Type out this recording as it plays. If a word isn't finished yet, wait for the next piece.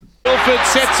Langford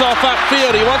sets off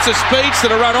upfield. He wants a speedster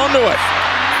to run onto it.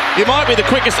 He might be the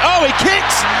quickest. Oh, he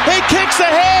kicks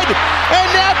ahead, and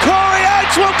now Corey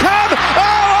Oates will come.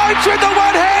 Oh, Oates with the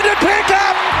one-handed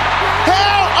pick-up.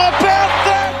 How about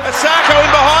that? Asako in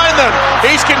behind them.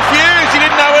 He's confused. He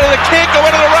didn't know whether to kick or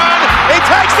whether to run. He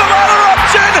takes the latter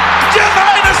option.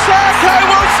 Jermaine Asako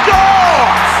will score.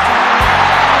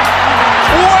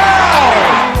 Wow.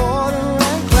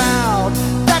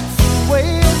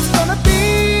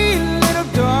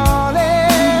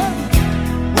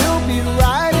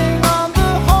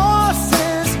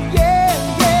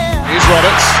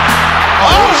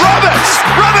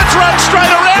 Roberts runs straight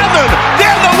around them,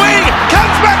 down the wing,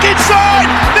 comes back inside.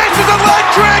 This is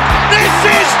electric. This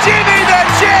is Jimmy the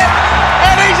Jet,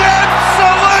 and he's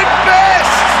absolute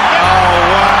best.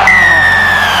 Oh, wow.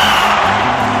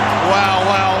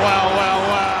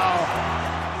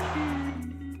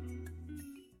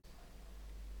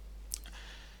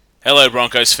 Hello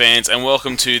Broncos fans, and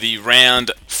welcome to the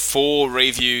Round 4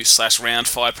 review / Round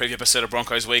 5 preview episode of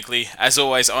Broncos Weekly. As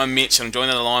always, I'm Mitch, and I'm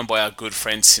joined on the line by our good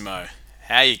friend Simo.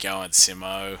 How you going,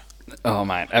 Simo? Oh,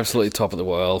 mate, absolutely top of the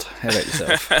world. How about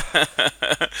yourself?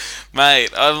 Mate,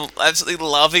 I'm absolutely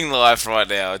loving life right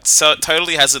now. It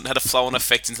totally hasn't had a flow-on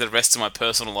effect into the rest of my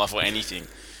personal life or anything.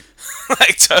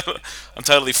 I'm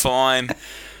totally fine.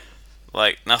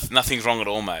 Like, nothing's wrong at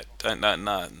all, mate. No,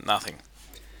 nothing.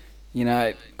 You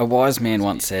know, a wise man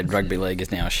once said rugby league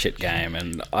is now a shit game,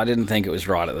 and I didn't think it was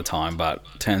right at the time, but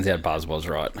turns out Buzz was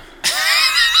right.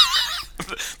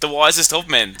 The wisest of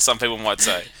men, some people might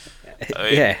say. I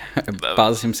mean, yeah,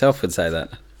 Buzz himself would say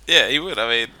that. Yeah, he would. I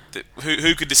mean,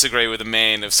 who could disagree with a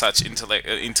man of such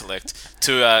intellect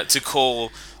to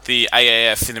call the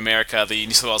AAF in America the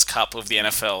New South Wales Cup of the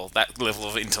NFL? That level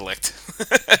of intellect.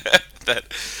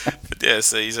 But yeah,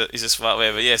 so he's a smart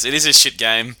man. But yes, it is a shit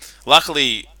game.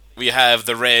 Luckily, we have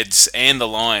the Reds and the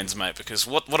Lions, mate, because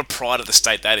what a pride of the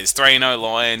state that is. 3-0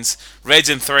 Lions, Reds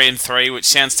in 3-3, which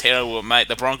sounds terrible, mate.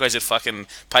 The Broncos would fucking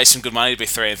pay some good money to be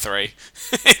 3-3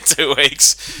 in 2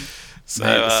 weeks. So,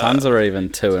 mate, the Suns are even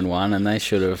 2-1, and they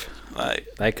should have.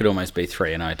 They could almost be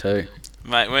 3-0 too.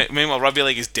 Mate, meanwhile, rugby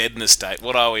league is dead in the state.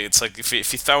 What are we? It's like if you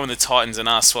throw in the Titans and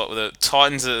us, what the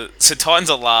Titans are? So Titans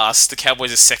are last, the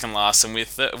Cowboys are second last, and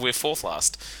we're fourth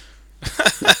last.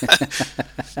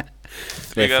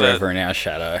 They're forever in our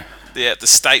shadow. Yeah, the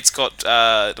state's got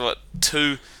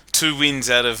two wins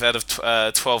out of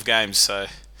 12 games, so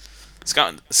it's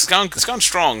going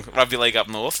strong. Rugby league up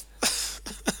north.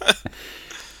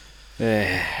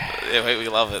 Yeah, we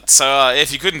love it. So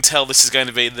if you couldn't tell, this is going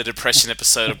to be the depression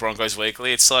episode of Broncos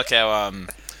Weekly. It's like our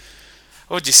what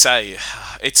would you say?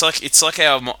 It's like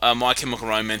our My Chemical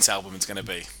Romance album. It's going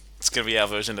to be our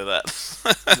version of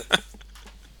that.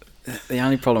 The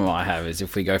only problem I have is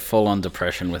if we go full on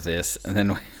depression with this and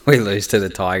then we lose to the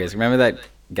Tigers. Remember that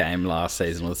game last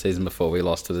season or the season before we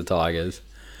lost to the Tigers?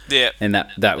 Yeah. And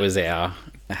that was our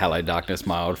Hello Darkness,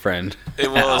 My Old Friend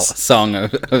song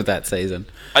of that season.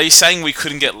 Are you saying we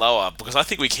couldn't get lower? Because I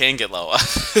think we can get lower.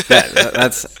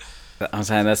 I'm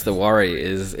saying that's the worry,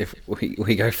 is if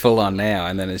we go full on now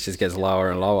and then it just gets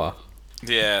lower and lower.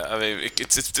 Yeah, I mean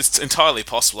it's entirely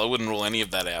possible. I wouldn't rule any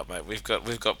of that out, mate. We've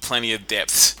got plenty of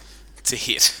depth to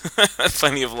hit,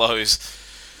 plenty of lows.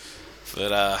 But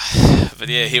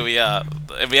yeah, here we are.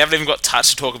 We haven't even got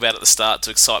touch to talk about at the start to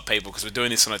excite people because we're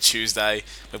doing this on a Tuesday.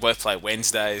 We both play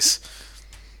Wednesdays.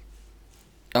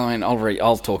 I mean,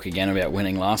 I'll talk again about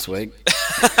winning last week.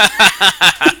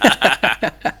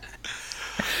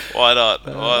 Why not?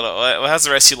 Well, how's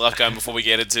the rest of your life going before we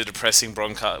get into depressing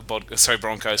Broncos for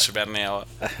about an hour?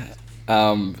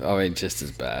 I mean, just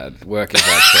as bad. Work is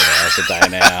like 7 hours a day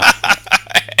now.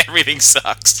 Everything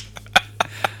sucks.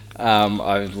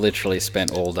 I've literally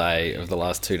spent all day of the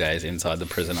last 2 days inside the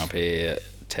prison up here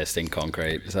testing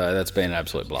concrete, so that's been an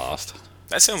absolute blast.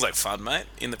 That sounds like fun, mate.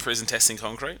 In the prison testing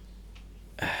concrete.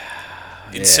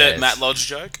 Insert Matt Lodge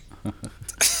joke.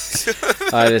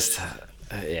 I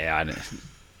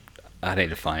need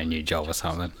to find a new job or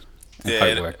something. And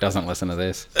hope work doesn't listen to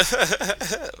this.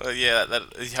 Well, yeah,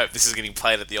 I hope this is getting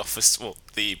played at the office, well,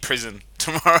 the prison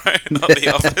tomorrow, not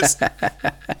the office.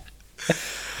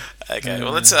 Okay,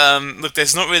 well, let's look.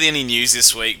 There's not really any news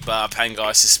this week, bar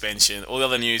Pangai's suspension. All the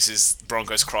other news is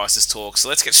Broncos crisis talk. So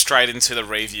let's get straight into the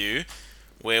review,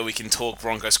 where we can talk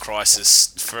Broncos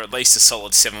crisis for at least a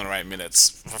solid 7 or 8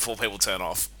 minutes before people turn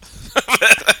off.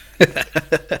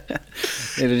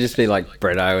 It'll just be like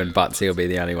Bretto and Butsy will be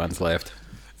the only ones left.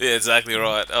 Yeah, exactly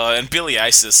right. Oh, and Billy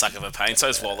Ace is a suck of a pain.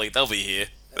 So's Wally. They'll be here.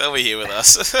 They'll be here with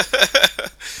us.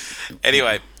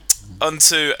 Anyway, on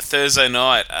to Thursday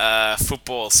night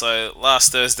football. So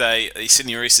last Thursday, the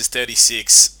Sydney Roosters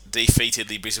 36, defeated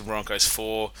the Brisbane Broncos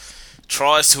 4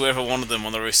 tries to whoever wanted them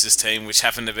on the Roosters team, which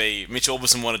happened to be Mitch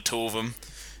Orbison wanted 2 of them.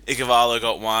 Ikevala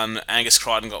got 1, Angus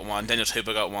Crichton got 1, Daniel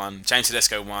Tupper got 1, James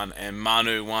Tedesco 1, and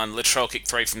Manu 1. Latrell kicked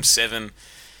 3 from 7,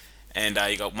 and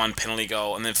he got 1 penalty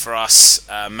goal. And then for us,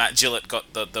 Matt Gillett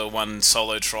got the 1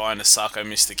 solo try, and Asako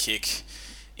missed the kick.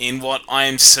 In what I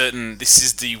am certain, this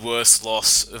is the worst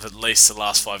loss of at least the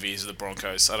last 5 years of the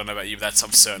Broncos. I don't know about you, but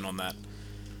I'm certain on that.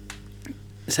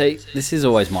 See, this is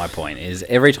always my point, is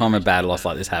every time a bad loss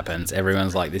like this happens,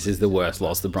 everyone's like, this is the worst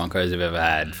loss the Broncos have ever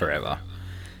had forever.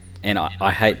 And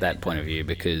I hate that point of view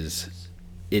because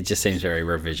it just seems very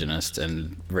revisionist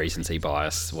and recency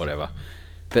bias, whatever.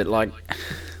 But, like...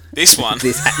 This one.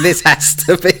 this has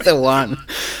to be the one.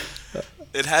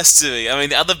 It has to be. I mean,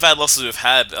 the other bad losses we've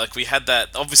had, like we had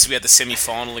that... Obviously, we had the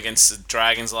semi-final against the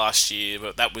Dragons last year,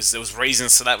 but there was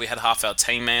reasons for that. We had half our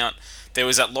team out. There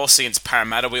was that loss against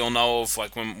Parramatta we all know of,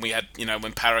 like when we had,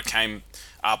 when Para came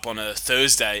up on a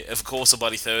Thursday, of course a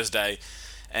bloody Thursday,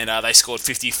 and they scored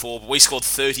 54, but we scored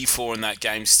 34 in that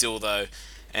game still, though.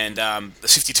 And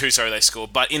 52, sorry, they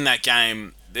scored. But in that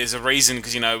game, there's a reason,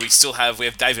 because, we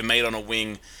have David Mead on a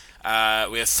wing. We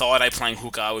have Thaiday playing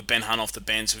hooker with Ben Hunt off the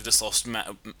bench. We've just lost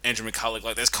Andrew McCulloch.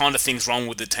 Like, there's kind of things wrong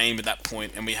with the team at that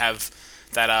point. And we have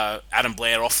that Adam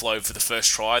Blair offload for the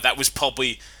first try. That was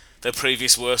probably the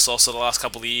previous worst loss of the last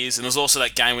couple of years. And there was also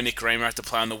that game when Nick Reamer had to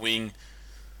play on the wing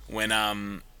when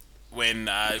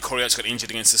Corey Oates got injured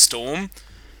against the Storm.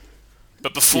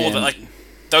 But before that, like,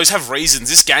 those have reasons.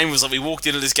 This game was like, we walked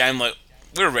into this game like,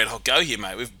 we're a red hot go here,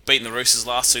 mate. We've beaten the Roosters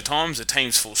last 2 times. The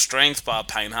team's full strength, bar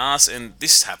Payne Haas, and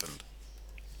this happened.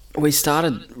 We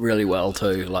started really well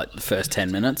too, like the first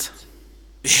 10 minutes.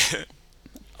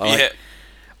 Yeah. I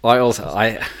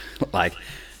like,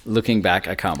 looking back,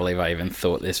 I can't believe I even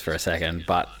thought this for a second,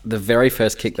 but the very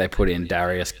first kick they put in,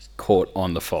 Darius caught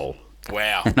on the fall.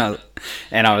 Wow.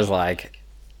 And I was like,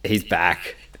 he's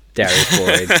back. Darius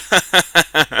Boyd.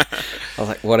 I was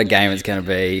like, what a game it's going to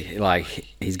be. Like,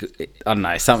 I don't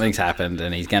know, something's happened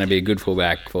and he's going to be a good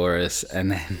fullback for us.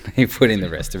 And then he put in the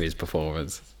rest of his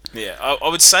performance. Yeah, I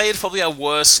would say it's probably our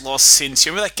worst loss since...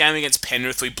 You remember that game against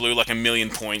Penrith? We blew like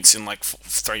 1,000,000 points in like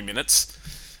 3 minutes?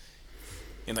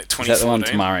 In like 2014? Is that the one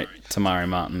Tamari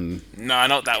Martin? No,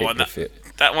 not that one.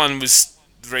 That one was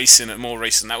more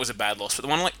recent. That was a bad loss. But the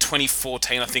one like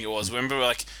 2014, I think it was. Remember,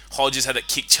 like, Hodges had that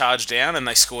kick charge down and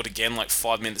they scored again like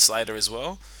 5 minutes later as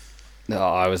well? No,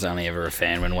 I was only ever a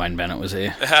fan when Wayne Bennett was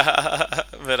here.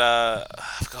 But, God,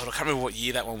 I can't remember what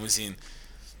year that one was in.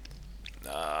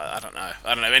 I don't know.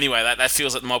 Anyway, that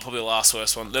feels like probably the last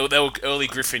worst one. They were early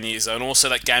Griffin years, though, and also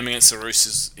that game against the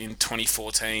Roosters in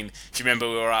 2014. If you remember,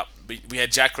 we were up. We had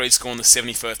Jack Reed score in the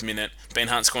 71st minute, Ben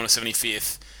Hunt score in the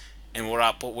 75th, and we're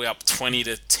up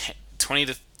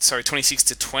 26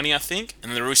 to 20, I think.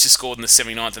 And then the Roosters scored in the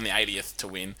 79th and the 80th to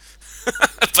win.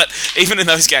 But even in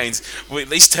those games, we at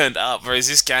least turned up. Whereas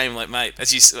this game, like, mate, I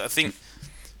think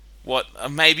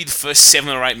maybe the first 7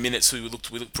 or 8 minutes we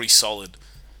looked pretty solid.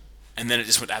 And then it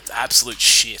just went absolute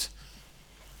shit.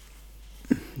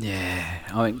 Yeah,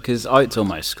 I mean, because Oates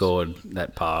almost scored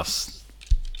that pass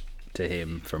to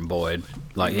him from Boyd.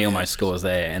 Like, he almost scores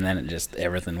there, and then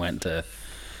everything went to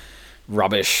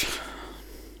rubbish.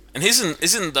 And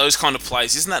isn't those kind of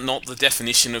plays, isn't that not the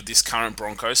definition of this current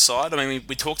Broncos side? I mean,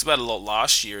 we talked about it a lot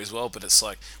last year as well, but it's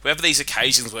like, we have these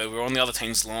occasions where we're on the other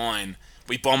team's line,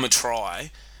 we bomb a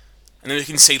try, and then we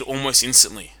concede almost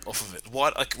instantly off of it.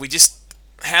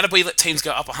 How do we let teams go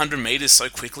up 100 metres so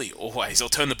quickly, always, or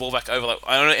turn the ball back over? Like,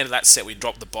 I don't know, at that set we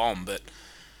dropped the bomb, but,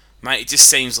 mate, it just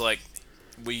seems like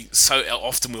we so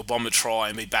often we'll bomb a try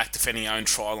and be back defending our own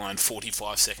try line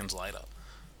 45 seconds later.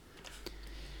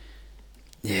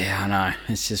 Yeah, I know.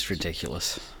 It's just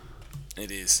ridiculous.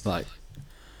 It is. Like,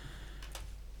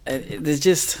 there's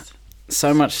just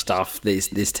so much stuff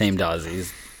this team does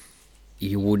is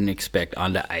you wouldn't expect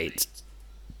under 8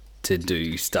 to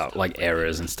do stuff like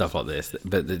errors and stuff like this,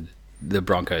 but the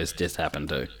Broncos just happen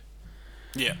to.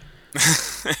 Yeah.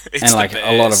 And like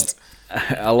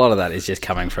a lot of that is just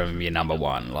coming from your number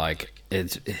one. Like, I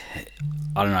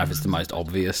don't know if it's the most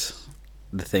obvious,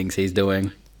 the things he's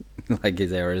doing, like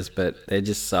his errors, but they're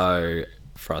just so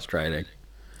frustrating.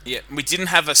 Yeah, we didn't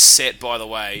have a set, by the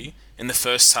way, in the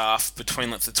first half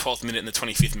between like the 12th minute and the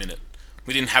 25th minute.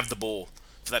 We didn't have the ball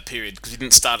for that period because we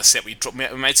didn't start a set. We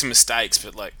made some mistakes,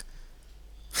 but like,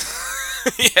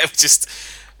 yeah,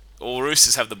 all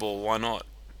Roosters have the ball. Why not?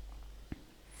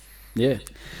 Yeah,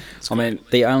 I mean,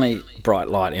 the only bright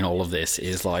light in all of this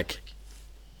is like,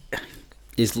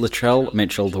 is Latrell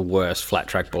Mitchell the worst flat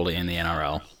track bully in the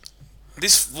NRL?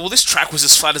 This track was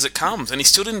as flat as it comes, and he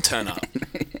still didn't turn up.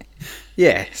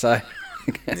 Yeah, so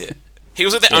Yeah. He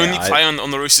was like the only player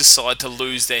on the Roosters side to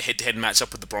lose their head-to-head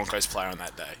matchup with the Broncos player on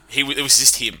that day. It was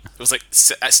just him. It was like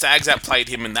Stags outplayed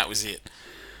him, and that was it.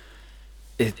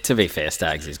 To be fair,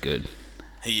 Stags is good.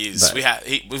 He is. We're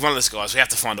one of those guys. We have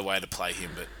to find a way to play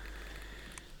him, but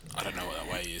I don't know what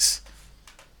that way is.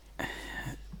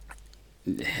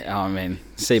 I mean,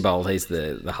 Seabold, he's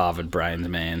the Harvard brains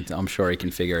man. I'm sure he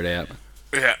can figure it out.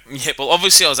 Yeah. Well,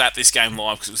 obviously I was at this game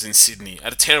live because it was in Sydney.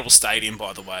 At a terrible stadium,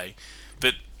 by the way.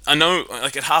 But I know,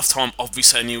 like, at halftime,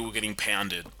 obviously I knew we were getting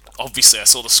pounded. Obviously, I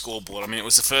saw the scoreboard. I mean, it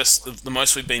was the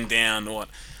most we've been down, it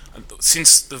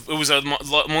was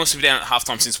the most we've been down at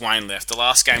halftime since Wayne left. The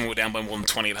last game we were down by more than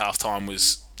 20 at halftime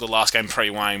was the last game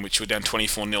pre-Wayne, which we were down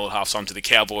 24-0 at halftime to the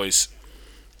Cowboys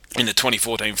in the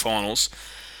 2014 finals.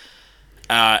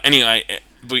 Anyway,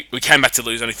 we came back to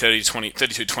lose only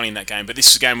 32-20 in that game, but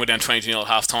this game we were down 22-0 at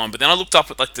halftime. But then I looked up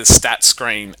at like the stat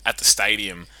screen at the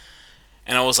stadium,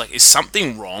 and I was like, is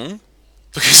something wrong?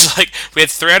 Because like we had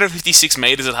 356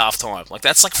 meters at halftime. Like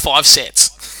that's like 5 sets.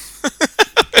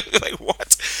 Like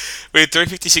what? We had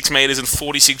 356 meters and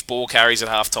 46 ball carries at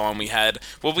halftime. We have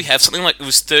something like, it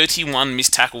was 31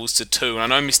 missed tackles to 2. And I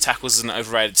know missed tackles is an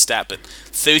overrated stat, but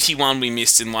 31 we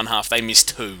missed in one half. They missed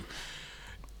 2.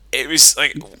 It was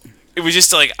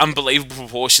just like unbelievable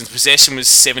proportions. Possession was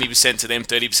 70% to them,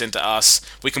 30% to us.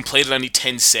 We completed only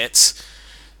 10 sets.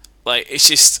 Like, it's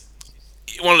just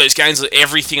one of those games that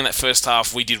everything in that first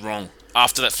half we did wrong.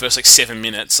 After that first 7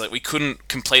 minutes, like we couldn't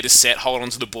complete a set, hold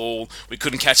onto the ball, we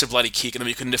couldn't catch a bloody kick, and then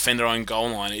we couldn't defend our own goal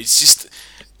line. It's just,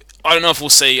 I don't know if we'll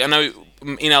see. I know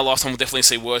in our lifetime we'll definitely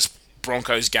see worse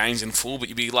Broncos games in full, but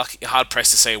you'd be hard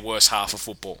pressed to see a worse half of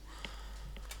football.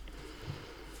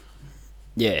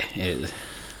 Yeah, it's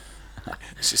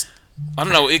just, I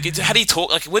don't know. How do you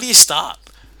talk? Like, where do you start?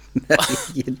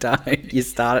 You don't. You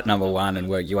start at number 1 and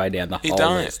work your way down the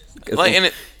whole list.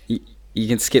 You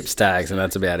can skip Stags, and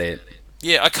that's about it.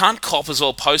 Yeah, I can't cop as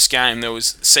well. Post game, there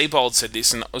was Seabold said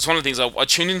this, and it was one of the things I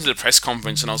tuned into the press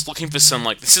conference, and I was looking for some,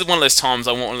 like, this is one of those times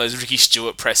I want one of those Ricky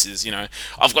Stewart presses. You know,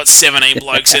 I've got 17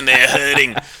 blokes in there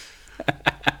hurting.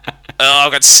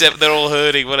 I've got 7. They're all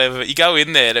hurting. Whatever. But you go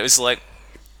in there, and it was like,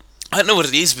 I don't know what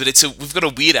it is, but we've got a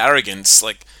weird arrogance.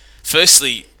 Like,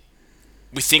 firstly,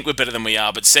 we think we're better than we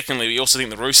are, but secondly, we also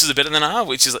think the Roosters are better than are,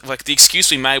 which is like the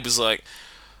excuse we made was like,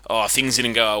 oh, things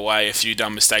didn't go our way, a few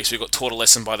dumb mistakes, we got taught a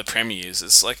lesson by the Premiers.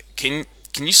 It's like, can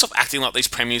you stop acting like these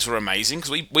Premiers were amazing?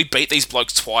 Because we beat these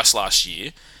blokes twice last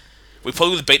year. We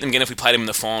probably would have beat them again if we played them in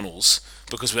the finals,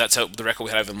 because that's the record we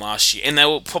had over them last year. And they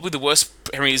were probably the worst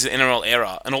Premiers in the NRL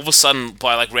era. And all of a sudden,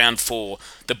 by like round 4,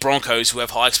 the Broncos, who have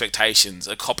high expectations,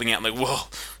 are copping out like, well,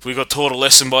 we got taught a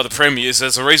lesson by the Premiers.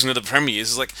 There's a reason we're the Premiers.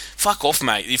 It's like, fuck off,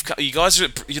 mate. You're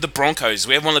the Broncos.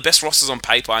 We have one of the best rosters on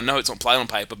paper. I know it's not played on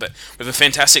paper, but we have a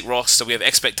fantastic roster. We have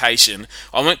expectation.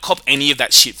 I won't cop any of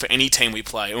that shit for any team we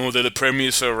play. Oh, they're the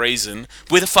Premiers for a reason.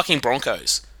 We're the fucking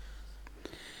Broncos.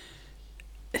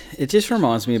 It just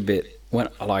reminds me a bit when,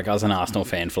 like, I was an Arsenal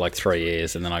fan for like 3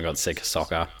 years, and then I got sick of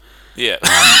soccer. Yeah.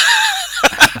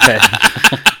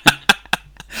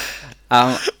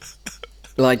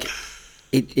 Like,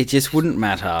 it just wouldn't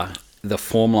matter the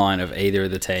form line of either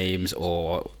of the teams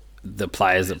or the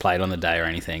players that played on the day or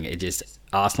anything. It just,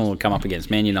 Arsenal would come up against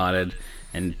Man United,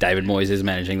 and David Moyes is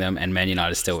managing them, and Man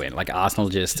United still win. Like, Arsenal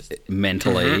just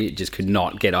mentally just could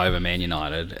not get over Man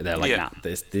United. They're like, nah,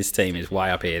 this team is way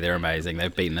up here. They're amazing.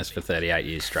 They've beaten us for 38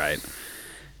 years straight.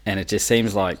 And it just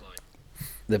seems like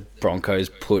the Broncos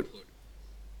put,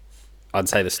 I'd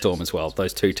say the Storm as well,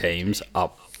 those two teams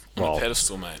up. On a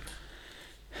pedestal, mate.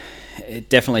 It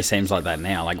definitely seems like that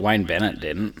now. Like, Wayne Bennett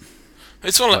didn't.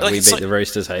 It's one like, we beat the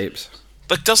Roosters heaps.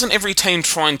 Like, doesn't every team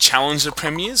try and challenge the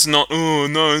Premiers? Not, oh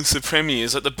no, it's the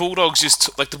Premiers. Like, the Bulldogs just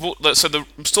so the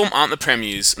Storm aren't the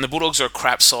Premiers, and the Bulldogs are a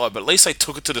crap side. But at least they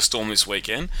took it to the Storm this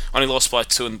weekend. Only lost by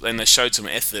 2, and they showed some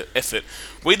effort.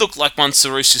 We looked like once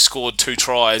the Roosters scored 2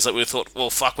 tries, like we thought, well,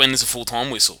 fuck, when there's a full time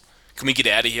whistle? Can we get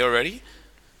out of here already?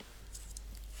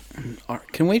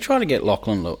 Can we try to get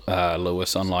Lachlan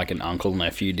Lewis on like an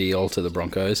uncle-nephew deal to the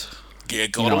Broncos? Yeah,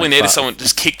 God, all we need is someone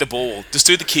just kick the ball. Just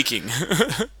do the kicking.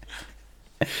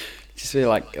 Just be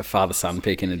like a father-son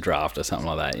pick in a draft or something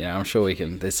like that. You know, I'm sure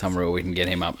there's some rule we can get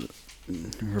him up,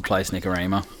 replace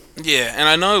Nicarima. Yeah, and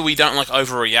I know we don't like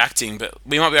overreacting, but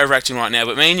we might be overreacting right now.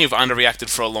 But me and you have underreacted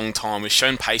for a long time. We've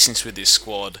shown patience with this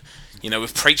squad. You know,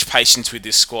 we've preached patience with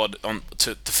this squad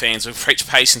to fans. We've preached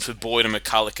patience with Boyd and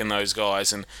McCulloch and those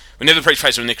guys, and we never preached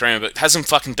patience with Nick Rama, but hasn't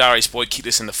fucking Darius Boyd kicked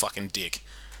us in the fucking dick?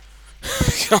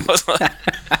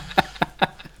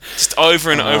 Just over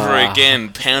and over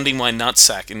again, pounding my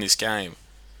nutsack in this game.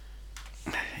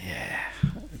 Yeah,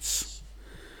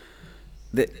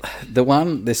 The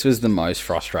one, this was the most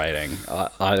frustrating.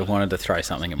 I wanted to throw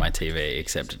something at my TV,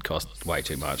 except it cost way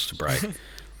too much to break.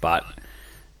 But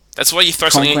that's why you throw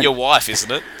something at your wife,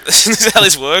 isn't it? Isn't that how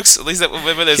this works? At least that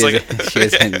remember there's she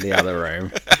was in the other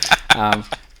room.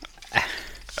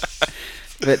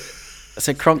 But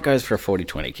so Cronk goes for a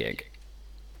 40-20 kick.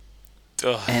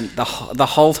 Ugh. And the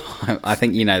whole time, I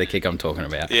think you know the kick I'm talking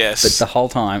about. Yes. But the whole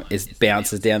time it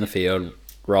bounces down the field,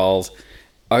 rolls.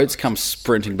 Oates comes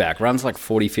sprinting back, runs like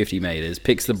 40, 50 metres,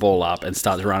 picks the ball up and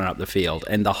starts running up the field.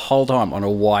 And the whole time on a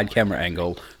wide camera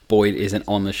angle, Boyd isn't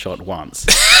on the shot once.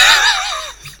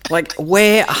 Like,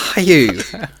 where are you?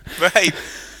 Mate,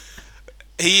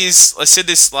 he is, I said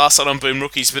this last night on Boom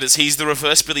Rookies, but he's the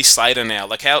reverse Billy Slater now.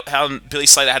 Like how Billy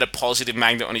Slater had a positive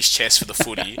magnet on his chest for the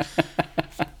footy.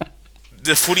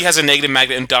 The footy has a negative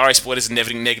magnet and Darius Boyd has a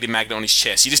negative magnet on his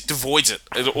chest. He just avoids it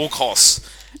at all costs.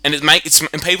 And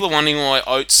and people are wondering why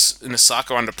Oates and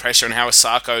Asako are under pressure and how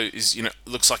Asako is,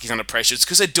 looks like he's under pressure. It's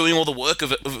because they're doing all the work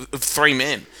of three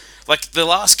men. Like the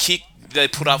last kick they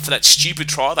put up for that stupid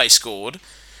try they scored,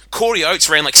 Corey Oates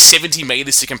ran like 70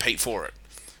 metres to compete for it.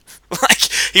 Like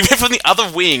he went from the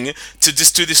other wing to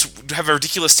just do this, have a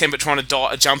ridiculous temper trying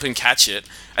to jump and catch it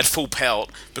at full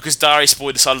pelt because Darius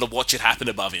Boyd decided to watch it happen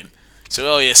above him. So,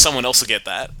 oh yeah, someone else will get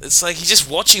that. It's like he's just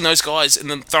watching those guys and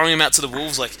then throwing them out to the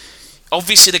wolves. Like,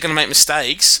 obviously they're going to make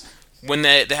mistakes when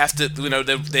they have to.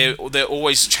 They're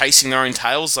always chasing their own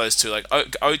tails. Those two, like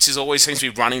Oates always seems to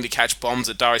be running to catch bombs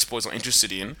that Darius Boyd's not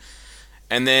interested in,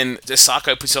 and then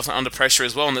Sarko puts himself under pressure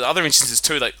as well. And the other instances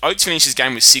too, like Oates finished his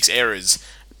game with 6 errors,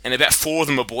 and about 4 of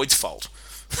them are Boyd's fault.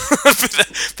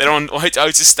 They're on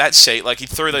Oates' stat sheet. Like he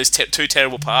threw those 2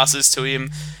 terrible passes to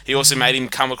him. He also made him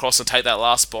come across and take that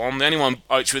last bomb. The only one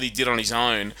Oates really did on his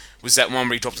own was that one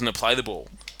where he dropped him to play the ball.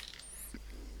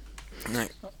 No.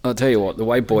 I'll tell you what, the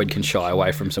way Boyd can shy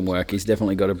away from some work, he's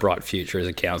definitely got a bright future as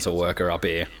a council worker up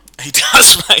here. He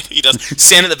does, mate. He does.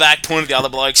 Stand at the back, point at the other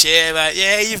blokes. Yeah, mate.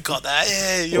 Yeah, you've got that.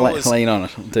 Yeah, yours.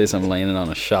 Do some leaning on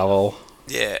a shovel.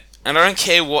 Yeah. And I don't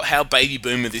care how baby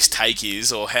boomer this take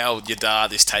is, or how Yadar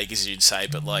this take is, you'd say,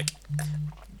 but like,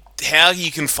 how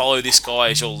you can follow this guy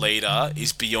as your leader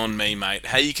is beyond me, mate.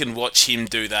 How you can watch him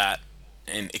do that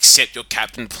and accept your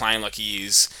captain playing like he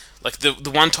is. Like, the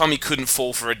one time he couldn't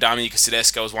fall for a dummy because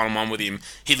Tedesco was 1-on-1 with him,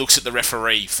 he looks at the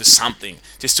referee for something,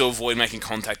 just to avoid making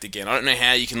contact again. I don't know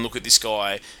how you can look at this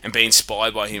guy and be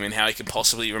inspired by him and how he can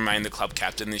possibly remain the club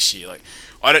captain this year. Like,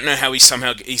 I don't know how he's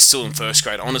still in first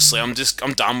grade. Honestly, I'm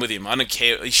done with him. I don't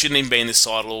care. He shouldn't even be in this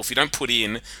side at all. If you don't put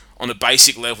in on a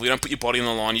basic level, you don't put your body on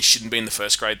the line, you shouldn't be in the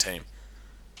first grade team.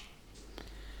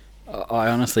 I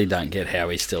honestly don't get how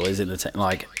he still is in the team.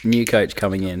 Like, new coach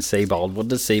coming in, Seabold. What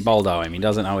does Seabold owe him? He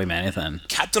doesn't owe him anything.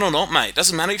 Captain or not, mate.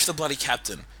 Doesn't matter if you're the bloody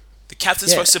captain. The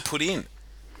captain's supposed to put in.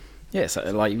 Yeah, so,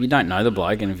 like, if you don't know the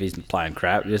bloke and if he's playing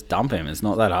crap, just dump him. It's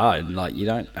not that hard. Like, you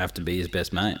don't have to be his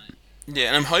best mate. Yeah,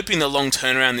 and I'm hoping the long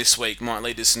turnaround this week might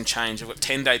lead to some change. I've got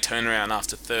 10-day turnaround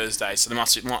after Thursday, so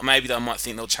maybe they might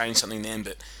think they'll change something then,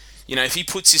 but if he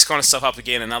puts this kind of stuff up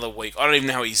again another week, I don't even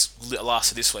know how he's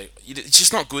lasted this week. It's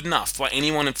just not good enough by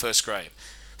anyone in first grade.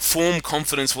 Form,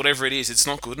 confidence, whatever it is, it's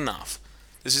not good enough.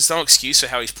 There's just no excuse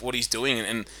for what he's doing,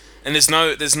 and there's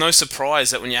no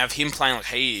surprise that when you have him playing like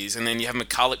he is, and then you have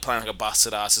McCulloch playing like a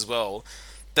busted ass as well,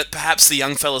 that perhaps the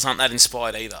young fellas aren't that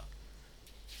inspired either.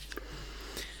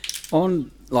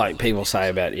 On, like, people say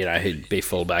about, he'd be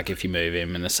fullback if you move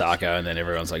him and the Sarko, and then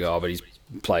everyone's like, oh, but he's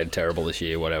played terrible this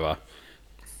year, whatever.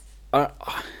 At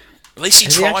least he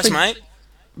tries, mate.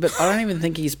 But I don't even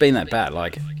think he's been that bad.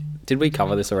 Like, did we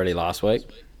cover this already last week?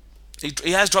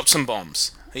 He has dropped some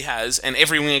bombs. He has, and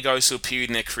every winger goes to a period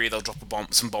in their career they'll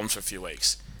drop some bombs for a few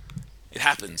weeks. It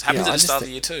happens. Happens at the start of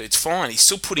the year too. It's fine. He's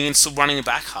still putting in, still running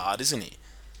back hard, isn't he?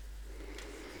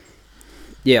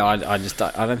 Yeah, I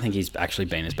don't think he's actually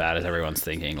been as bad as everyone's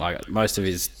thinking. Like, most of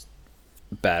his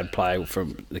bad play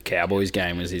from the Cowboys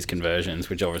game was his conversions,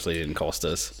 which obviously didn't cost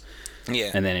us.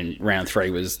 Yeah. And then in round 3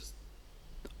 was,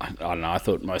 I don't know, I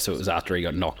thought most of it was after he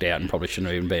got knocked out and probably shouldn't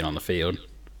have even been on the field.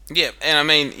 Yeah, and I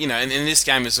mean, in this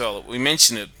game as well, we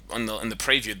mentioned it in the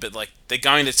preview, but like they're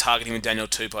going to target him with Daniel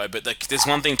Tupou, but there's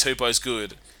one thing Tupou's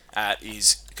good at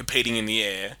is competing in the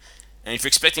air. And if you're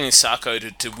expecting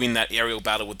Sarko to win that aerial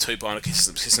battle with Tupou on a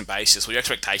consistent basis, well, your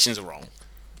expectations are wrong.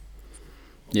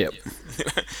 Yep.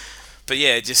 But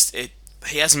yeah,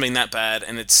 he hasn't been that bad,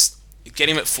 and it's get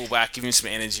him at fullback, give him some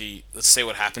energy. Let's see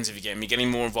what happens if you get him. You're getting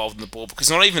more involved in the ball, because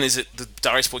not even is it the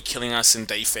Darius Boyd killing us in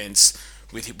defense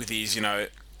with his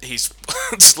his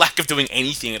just lack of doing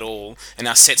anything at all, and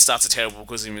our set starts are terrible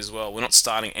because of him as well. We're not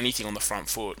starting anything on the front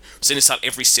foot. We're going to start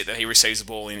every set that he receives the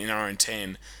ball in our own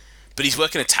 10. But his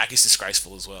work in attack is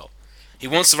disgraceful as well. He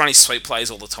wants to run his sweep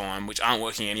plays all the time, which aren't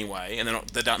working anyway, and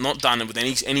they're not done with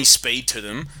any speed to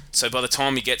them. So by the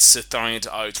time he gets to throwing it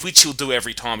to Oates, which he'll do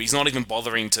every time, he's not even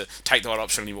bothering to take the right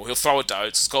option anymore. He'll throw it to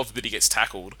Oates, God forbid he gets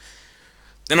tackled.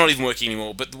 They're not even working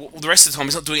anymore, but the rest of the time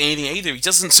he's not doing anything either. He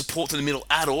doesn't support to the middle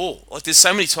at all. Like, there's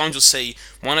so many times you'll see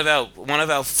one of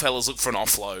our fellas look for an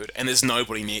offload, and there's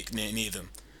nobody near them.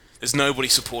 There's nobody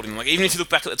supporting them. Like, even if you look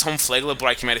back at the Tom Flegler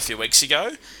break he made a few weeks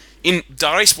ago,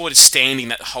 Darius Boyd is standing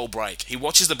that whole break. He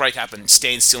watches the break happen,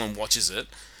 stands still and watches it.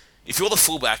 If you're the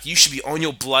fullback, you should be on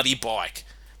your bloody bike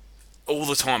all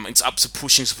the time. It's up to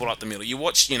pushing support up the middle. You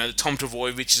watch, the Tom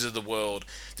Travojeviches of the world,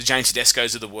 the James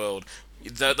Tedescos of the world.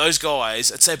 Those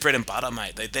guys, it's their bread and butter,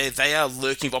 mate. They are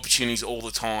lurking for opportunities all the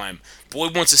time.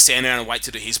 Boyd wants to stand there and wait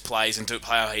to do his plays and play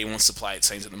how he wants to play, it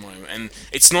seems, at the moment. And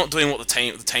it's not doing what the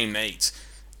team needs.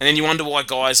 And then you wonder why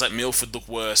guys like Milford look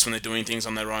worse when they're doing things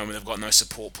on their own when they've got no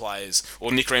support players.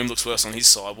 Or Nick Ream looks worse on his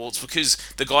side. Well, it's because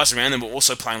the guys around them are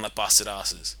also playing like busted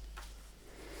asses.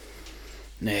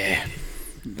 Yeah.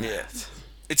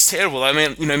 It's terrible. I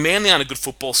mean, Manly aren't a good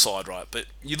football side, right? But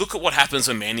you look at what happens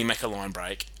when Manly make a line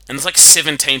break, and there's like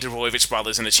 17 Trbojevic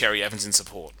brothers and a Cherry Evans in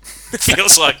support. It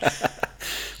feels like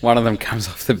one of them comes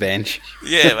off the bench.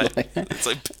 Yeah, mate. It's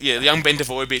like, the young Ben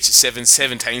Trbojevic at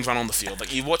 17 run on the field.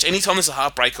 Like, you watch, anytime there's a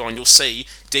heartbreak on, you'll see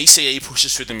DCE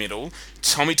pushes through the middle,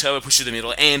 Tommy Turbo pushes through the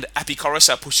middle, and Api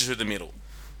Coruscant pushes through the middle.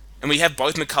 And we have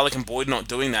both McCulloch and Boyd not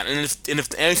doing that. And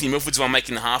if Anthony Milford's the one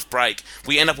making the half break,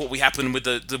 we end up what we happened with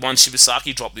the one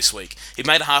Shibasaki dropped this week. He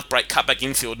made a half break, cut back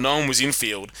infield, no one was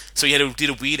infield, so he did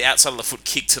a weird outside of the foot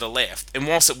kick to the left. And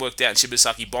whilst it worked out and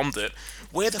Shibasaki bombed it,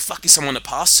 where the fuck is someone to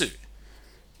pass to?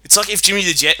 It's like if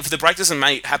the break doesn't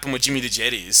happen where Jimmy the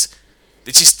Jet is,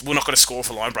 it's just, we're not going to score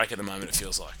for line break at the moment, it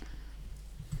feels like.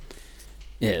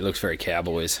 Yeah, it looks very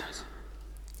Cowboys.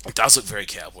 It does look very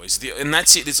Cowboys. And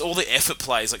that's it. There's all the effort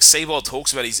plays. Like Seabold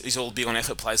talks about, he's all big on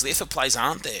effort plays. The effort plays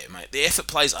aren't there, mate. The effort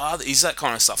plays is that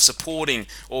kind of stuff. Supporting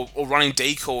or running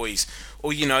decoys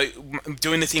or,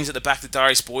 doing the things at the back that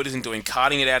Darius Boyd isn't doing,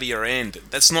 carting it out of your end.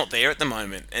 That's not there at the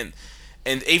moment.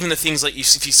 And even the things like,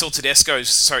 if you saw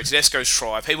Tedesco's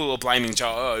try, people were blaming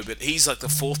Joe O, but he's like the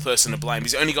fourth person to blame.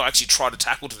 He's the only guy who actually tried to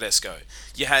tackle Tedesco.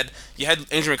 You had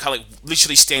Andrew McCulloch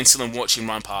literally stand still and watch him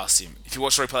run past him. If you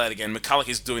watch the replay that again, McCulloch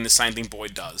is doing the same thing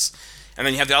Boyd does. And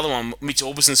then you have the other one, Mitch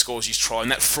Orbison scores his try,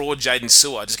 and that fraud Jaden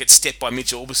Sewer just gets stepped by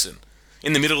Mitch Orbison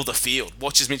in the middle of the field.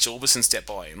 Watches Mitch Orbison step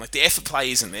by him. Like, the effort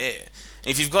play isn't there. And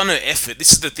if you've got no effort,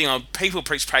 this is the thing, people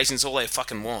preach patience all they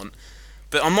fucking want.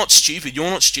 But I'm not stupid. You're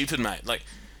not stupid, mate. Like,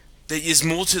 there is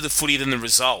more to the footy than the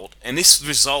result, and this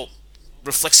result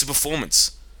reflects the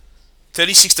performance.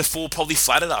 36-4 probably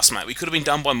flattered us, mate. We could have been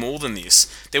done by more than this.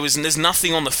 There's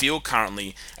nothing on the field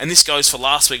currently, and this goes for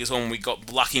last week as well when we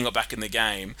got lucky and got back in the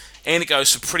game, and it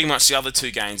goes for pretty much the other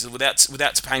two games without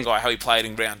Topangai, how he played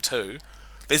in round 2.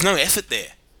 There's no effort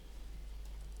there.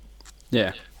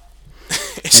 Yeah,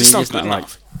 it's just not good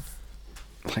enough.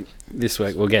 Like this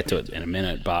week, we'll get to it in a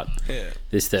minute, but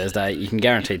this Thursday, you can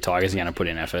guarantee Tigers are going to put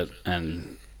in effort,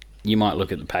 and you might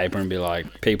look at the paper and be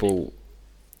like, people,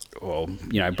 or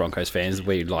Broncos fans,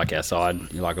 we like our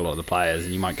side, you like a lot of the players,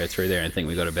 and you might go through there and think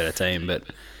we've got a better team, but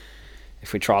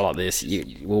if we try like this,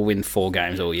 we'll win 4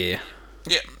 games all year.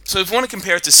 Yeah, so if we want to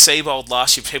compare it to Seabold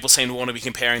last year, people seem to want to be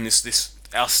comparing us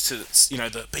to,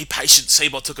 the be patient,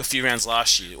 Seabold took a few rounds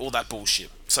last year, all that bullshit.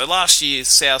 So last year,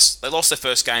 South, they lost their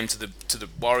first game to the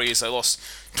Warriors. They lost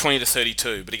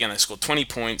 20-32, but again, they scored 20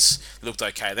 points. They looked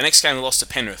okay. The next game, they lost to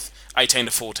Penrith,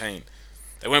 18-14.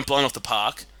 They weren't blown off the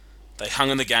park. They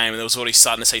hung in the game, and there was already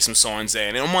starting to see some signs there.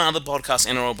 And on my other podcast,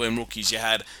 NRL Boom Rookies, you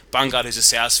had Bungard, who's a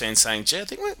South fan, saying, "Gee, I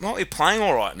think we might be playing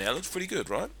all right now. It looks pretty good,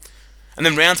 right?" And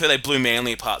then round 3, they blew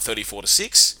Manly apart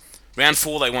 34-6. Round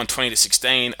 4, they won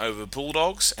 20-16 over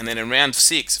Bulldogs, and then in round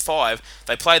 5,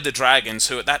 they played the Dragons,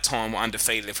 who at that time were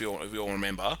undefeated, if we all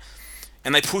remember,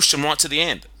 and they pushed them right to the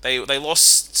end. They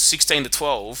lost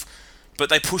 16-12, but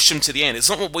they pushed them to the end. It's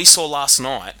not what we saw last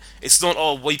night. It's not,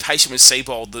 be patient with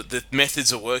Seabold, the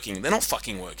methods are working. They're not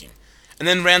fucking working. And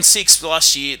then round 6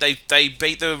 last year, they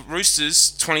beat the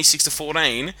Roosters 26-14,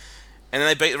 and then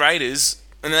they beat the Raiders,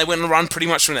 and then they went and run pretty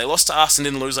much from there. They lost to us and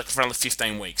didn't lose for another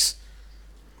 15 weeks.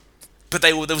 But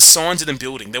there were signs of them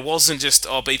building. There wasn't just,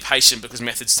 be patient because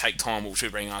methods take time, which we're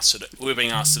being asked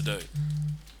to do.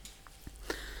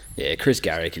 Yeah, Chris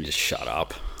Gary can just shut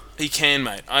up. He can,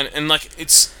 mate.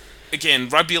 It's... Again,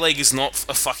 rugby league is not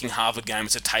a fucking Harvard game,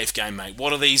 it's a TAFE game, mate.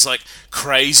 What are these,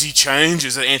 crazy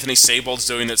changes that Anthony Seibold's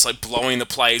doing that's, blowing the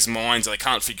players' minds that they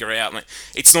can't figure out, mate?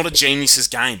 It's not a genius's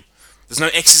game. There's no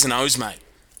X's and O's, mate.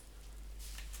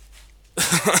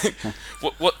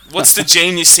 What's the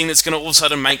genius thing that's going to all of a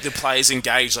sudden make the players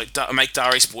engage? Like make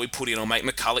Darius Boyd put in or make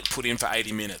McCulloch put in for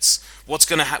 80 minutes. What's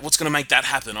going to make that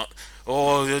happen?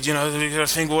 Oh, you got to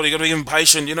think. Well, you got to be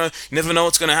impatient. You never know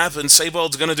what's going to happen.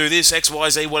 Seabold's going to do this, X, Y,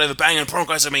 Z, whatever. Bang, and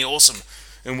Broncos are me awesome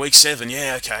in week 7.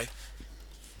 Yeah, okay.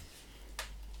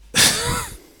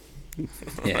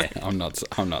 Yeah, I'm not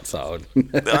sold.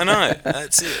 I know,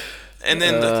 that's it. And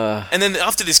then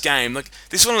after this game, like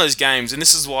this is one of those games, and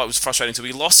this is why it was frustrating. So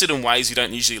we lost it in ways we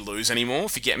don't usually lose anymore.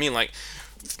 If you get me, like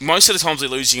most of the times we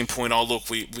lose, you can point, oh look,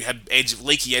 we had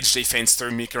leaky edge defense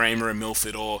through Nicarima and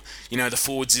Milford, or the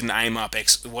forwards didn't aim up,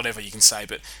 X, whatever you can say.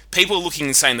 But people are looking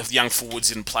and saying the young forwards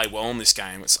didn't play well in this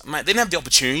game. It's mate, they didn't have the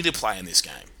opportunity to play in this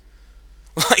game.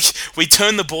 Like, we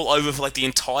turned the ball over for like the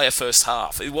entire first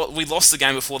half. We lost the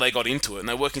game before they got into it, and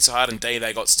they're working so hard, and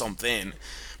they got stomped then.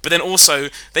 But then also,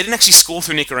 they didn't actually score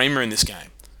through Nicarima in this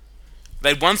game.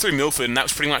 They'd won through Milford, and that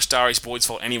was pretty much Darius Boyd's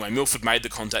fault anyway. Milford made the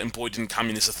contact, and Boyd didn't come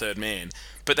in as a third man.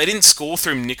 But they didn't score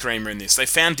through Nicarima in this. We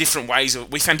found different ways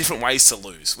to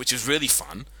lose, which was really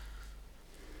fun.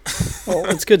 Well,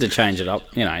 it's good to change it up.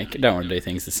 You don't want to do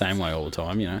things the same way all the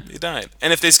time, You don't.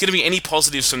 And if there's going to be any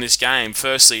positives from this game,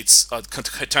 firstly, it's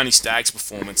Tony Stagg's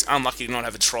performance. Unlucky to not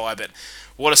have a try, but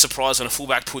what a surprise when a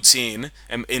fullback puts in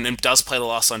and does play the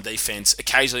last line defence.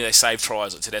 Occasionally they save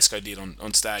tries like Tedesco did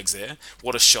on Staggs there.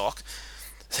 What a shock.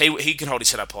 He can hold his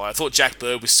head up high. I thought Jack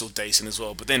Bird was still decent as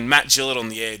well. But then Matt Gillett on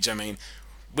the edge, I mean,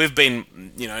 we've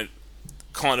been,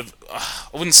 kind of, I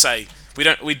wouldn't say... We're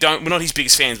not his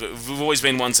biggest fans, but we've always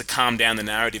been ones that calm down the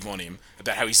narrative on him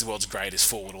about how he's the world's greatest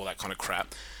forward, all that kind of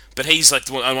crap. But he's like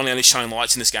one of the only shining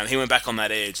lights in this game. He went back on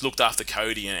that edge, looked after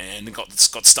Cody, and got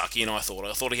stuck in. I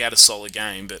thought he had a solid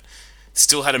game, but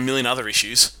still had a million other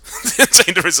issues that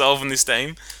seemed to resolve in this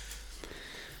team.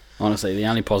 Honestly, the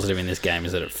only positive in this game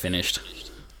is that it finished.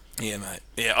 Yeah, mate.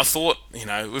 Yeah, I thought,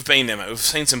 we've been there, mate. We've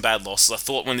seen some bad losses. I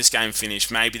thought when this game finished,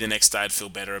 maybe the next day I'd feel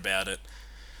better about it.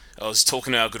 I was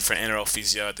talking to our good friend NRL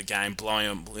Physio at the game,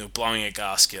 blowing a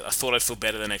gasket. I thought I'd feel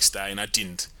better the next day, and I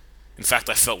didn't. In fact,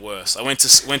 I felt worse. I went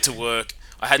to work.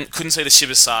 I couldn't see the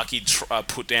Shibasaki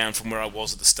put down from where I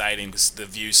was at the stadium because the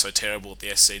view's so terrible at the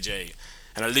SCG.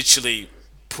 And I literally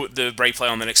put the replay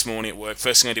on the next morning at work.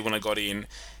 First thing I did when I got in,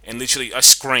 and literally I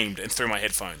screamed and threw my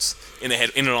headphones in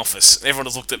an office. Everyone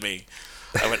just looked at me.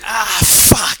 I went,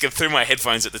 fuck, and threw my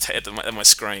headphones at my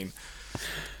screen.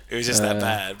 It was just that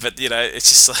bad. But, it's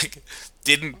just like,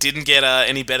 didn't get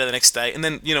any better the next day. And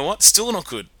then, you know what? Still not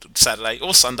good Saturday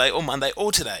or Sunday or Monday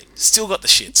or today. Still got the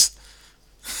shits.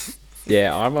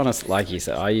 Yeah, I'm honest, like you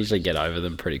said, I usually get over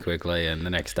them pretty quickly, and the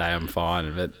next day I'm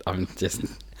fine. But I'm just...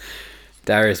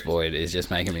 Darius Boyd is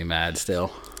just making me mad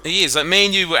still. He is. Like, me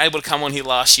and you were able to come on here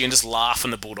last year and just laugh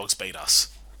when the Bulldogs beat us.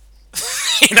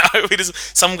 We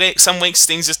just... Some weeks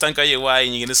things just don't go your way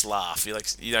and you can just laugh. You're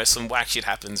like, some whack shit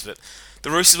happens, but... The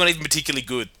Roosters weren't even particularly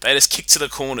good. They just kicked to the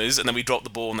corners and then we dropped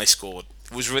the ball and they scored.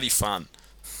 It was really fun.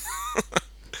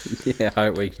 Yeah, I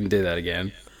hope we can do that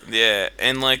again. Yeah,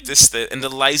 and like the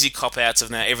lazy cop-outs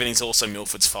of now everything's also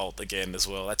Milford's fault again as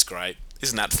well. That's great.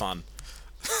 Isn't that fun?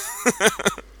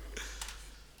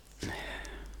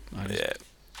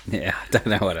 Yeah, I don't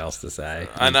know what else to say.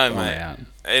 I know, mate.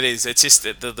 It is. It's just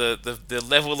the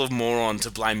level of moron to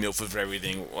blame Milford for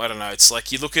everything. I don't know. It's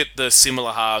like you look at the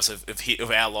similar halves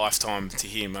of our lifetime to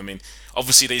him. I mean,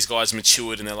 obviously these guys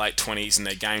matured in their late 20s and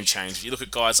their game changed. You look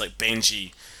at guys like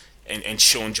Benji and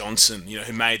Sean Johnson,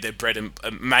 who made their bread and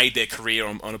made their career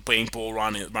on being ball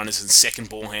runners and second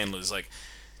ball handlers. Like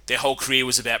their whole career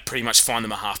was about pretty much find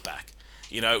them a halfback.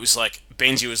 It was like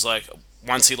Benji was like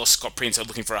once he lost Scott Prince, they were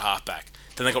looking for a halfback.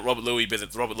 Then they got Robert Louis,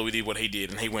 but Robert Louis did what he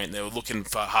did, and he went. They were looking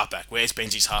for a halfback. Where's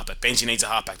Benji's halfback? Benji needs a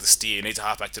halfback to steer. Needs a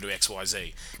halfback to do X, Y,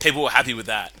 Z. People were happy with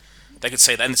that. They could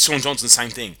say that. And Sean Johnson, same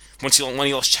thing. When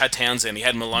he lost Chad Townsend, he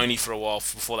had Maloney for a while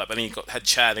before that, but then had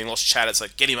Chad, and he lost Chad. It's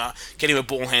like get him a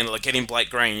ball handler, get him Blake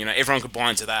Green. Everyone could buy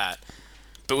into that.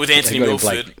 But with Anthony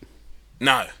Milford,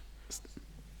 no.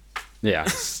 Yeah.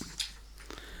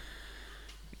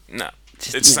 No.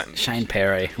 It's Shane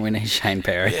Perry. We need Shane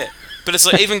Perry. Yeah. But it's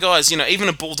like even guys, even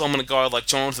a ball-dominant guy like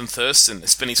Jonathan Thurston has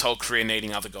spent his whole career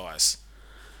needing other guys.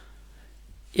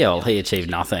 Yeah, well, he achieved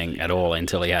nothing at all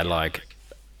until he had, like,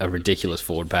 a ridiculous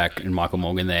forward pack and Michael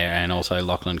Morgan there, and also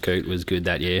Lachlan Coote was good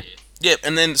that year. Yep,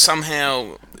 and then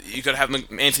somehow you've got to have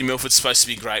Anthony Milford's supposed to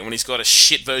be great when he's got a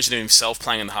shit version of himself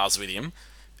playing in the halves with him,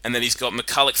 and then he's got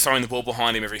McCulloch throwing the ball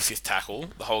behind him every fifth tackle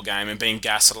the whole game and being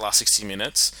gassed at the last 60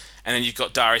 minutes. And then you've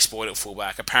got Darius Boyd at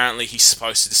fullback. Apparently he's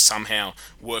supposed to just somehow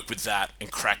work with that and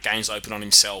crack games open on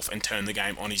himself and turn the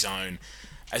game on his own.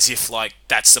 As if, like,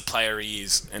 that's the player he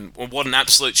is. And what an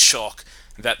absolute shock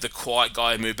that the quiet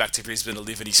guy who moved back to Brisbane to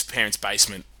live in his parents'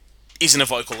 basement isn't a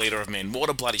vocal leader of men. What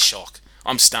a bloody shock.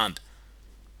 I'm stunned.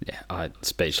 Yeah,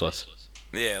 speechless.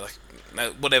 Yeah, like,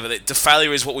 no, whatever. The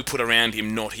failure is what we put around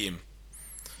him, not him.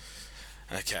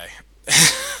 Okay.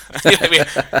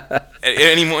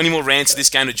 any more rants of this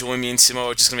game to join me in, Simo,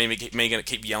 or just going to be me going to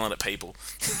keep yelling at people?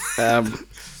 I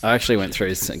actually went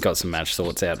through, got some match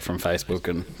thoughts out from Facebook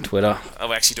and Twitter. Oh,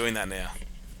 we're actually doing that now.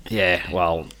 Yeah,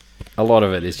 well, a lot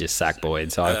of it is just sack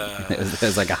Boyd. So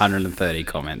there's like 130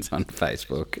 comments on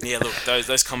Facebook. Yeah, look,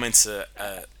 those comments are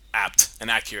apt and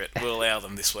accurate. We'll allow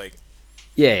them this week.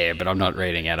 Yeah, but I'm not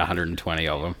reading out 120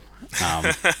 of them.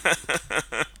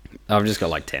 I've just got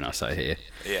like 10 or so here.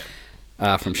 Yeah.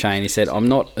 From Shane, he said, I'm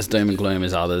not as doom and gloom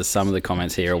as others. Some of the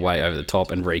comments here are way over the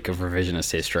top and reek of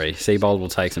revisionist history. Seabold will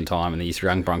take some time and these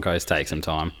young Broncos take some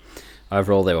time.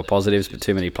 Overall, there were positives, but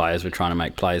too many players were trying to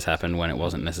make plays happen when it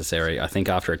wasn't necessary. I think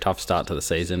after a tough start to the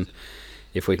season,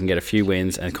 if we can get a few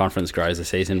wins and confidence grows the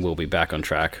season, we'll be back on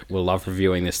track. We'll love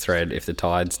reviewing this thread if the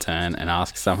tides turn and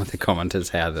ask some of the commenters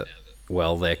how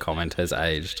well their comment has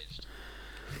aged.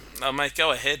 Oh, mate,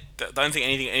 go ahead. Don't think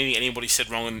anything anybody said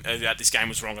wrong about this game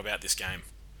was wrong about this game.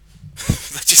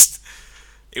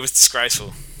 It was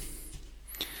disgraceful.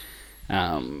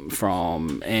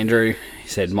 From Andrew, he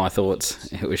said, my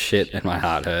thoughts, it was shit and my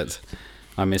heart hurts.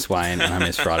 I miss Wayne and I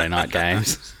miss Friday night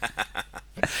games.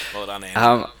 Well done,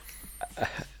 Andrew.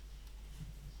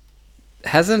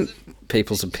 Hasn't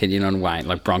people's opinion on Wayne,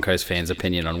 like Broncos fans'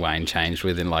 opinion on Wayne, changed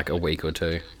within like a week or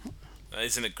two?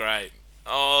 Isn't it great?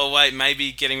 Oh, wait,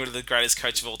 maybe getting rid of the greatest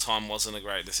coach of all time wasn't a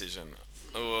great decision.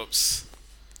 Whoops.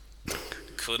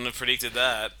 Couldn't have predicted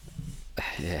that.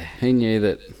 Yeah, who knew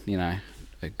that,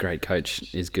 a great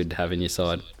coach is good to have in your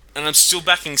side? And I'm still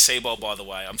backing Seabold, by the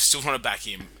way. I'm still trying to back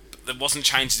him. There wasn't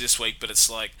changes this week, but it's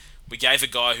like we gave a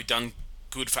guy who done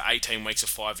good for 18 weeks a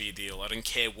 5-year deal. I don't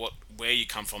care where you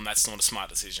come from. That's not a smart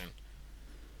decision.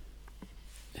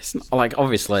 It's not, like,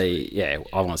 obviously, yeah,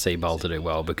 I want Seabold to do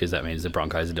well because that means the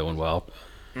Broncos are doing well.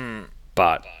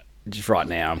 But just right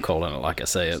now, I'm calling it like I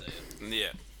see it.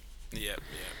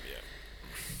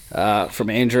 Yeah. From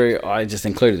Andrew, I just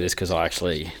included this because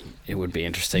it would be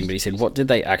interesting, but he said, what did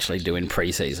they actually do in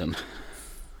pre-season?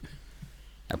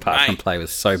 Apart from play with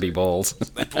Sobe balls.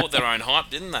 They bought their own hype,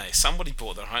 didn't they? Somebody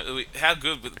bought their hype. How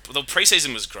good? The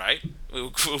pre-season was great. We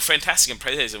were fantastic in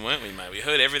pre-season, weren't we, mate? We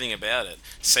heard everything about it.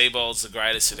 Seabold's the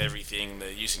greatest at everything.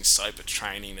 They're using soap at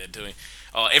training. They're doing...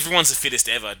 Oh, everyone's the fittest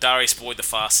ever. Darius Boyd, the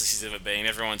fastest he's ever been.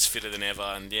 Everyone's fitter than ever,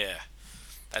 and yeah,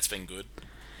 that's been good.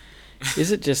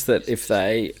 Is it just that if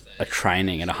they are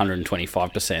training at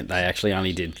 125%, they actually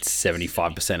only did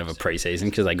 75% of a pre-season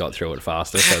because they got through it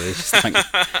faster, so they're just like...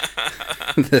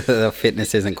 the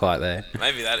fitness isn't quite there.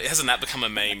 Maybe hasn't that become a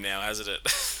meme now, hasn't it?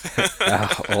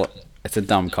 Well, it's a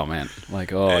dumb comment.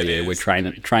 Like, we're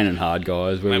training hard,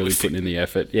 guys. We're really putting in the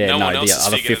effort. Yeah, no, the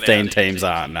other 15 teams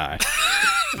aren't, no.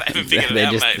 They haven't figured it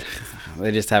out, mate.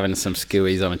 They're just having some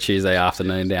skewies on a Tuesday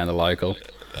afternoon down the local.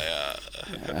 They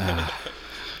are.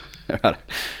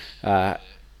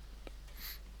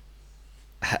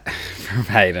 From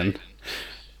Hayden,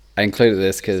 I included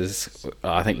this because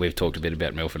I think we've talked a bit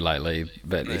about Milford lately,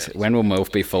 but when will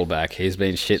Milf be fullback? He's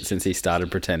been shit since he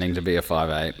started pretending to be a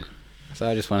 5'8". So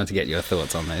I just wanted to get your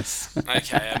thoughts on this.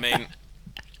 Okay, I mean,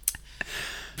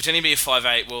 pretending to be a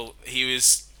 5'8", well,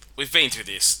 we've been through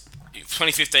this.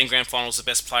 2015 Grand Final was the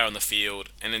best player on the field,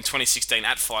 and in 2016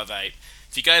 at 5'8".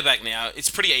 If you go back now, it's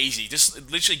pretty easy.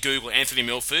 Just literally Google Anthony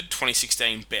Milford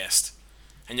 2016 best,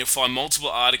 and you'll find multiple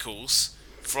articles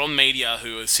from media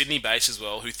who are Sydney-based as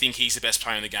well who think he's the best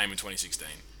player in the game in 2016.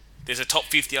 There's a top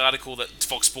 50 article that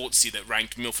Fox Sports did that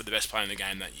ranked Milford the best player in the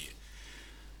game that year.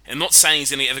 And I'm not saying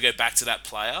he's going to ever go back to that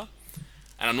player,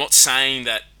 and I'm not saying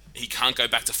that he can't go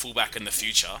back to fullback in the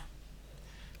future.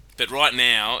 But right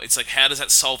now, it's like, how does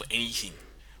that solve anything?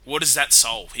 What does that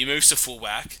solve? He moves to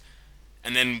fullback,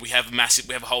 and then we have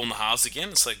a hole in the halves again.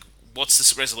 It's like, what's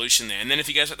this resolution there? And then if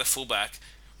he goes back to fullback,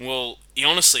 well,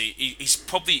 he's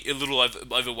probably a little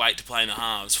overweight to play in the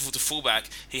halves. For the fullback,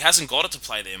 he hasn't got it to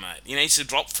play there, mate. He needs to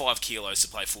drop 5 kilos to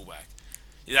play fullback.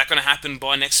 Is that going to happen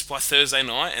by Thursday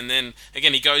night? And then,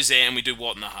 again, he goes there and we do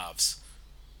what in the halves?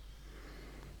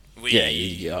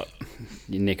 You got your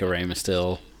Nicarima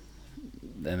still,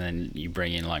 and then you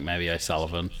bring in like maybe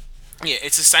O'Sullivan. Yeah,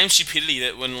 it's the same stupidity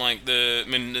that when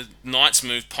the Knights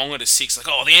moved Ponga to 6,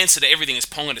 like, the answer to everything is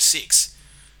Ponga to 6.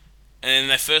 And then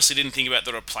they firstly didn't think about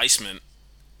the replacement.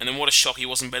 And then what a shock he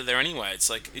wasn't better there anyway.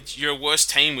 It's like, you're a worse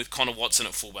team with Connor Watson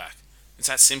at fullback. It's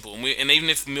that simple. And even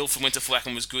if Milford went to fullback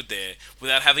and was good there,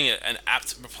 without having an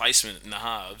apt replacement in the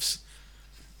halves,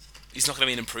 he's not going to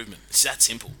be an improvement. It's that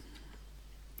simple.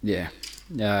 Yeah.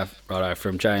 Righto.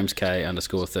 From James K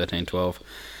 _1312.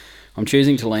 I'm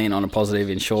choosing to lean on a positive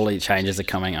and surely changes are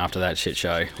coming after that shit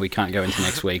show. We can't go into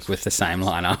next week with the same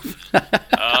lineup.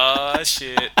 Oh,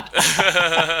 shit.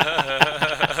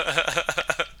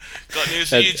 Got news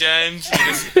for you, James.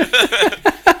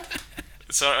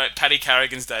 It's alright, Paddy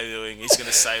Carrigan's debuting. He's going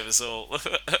to save us all.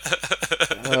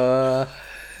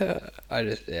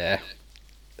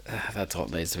 That's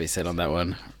what needs to be said on that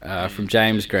one. From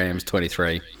James Graham's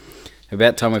 23.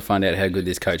 About time we find out how good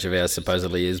this coach of ours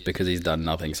supposedly is because he's done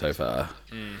nothing so far.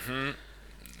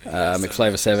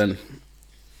 McFlavor 7.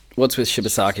 What's with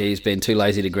Shibasaki? He's been too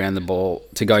lazy to ground the ball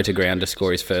to go to ground to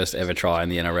score his first ever try in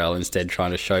the NRL, instead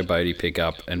trying to show Bodie pick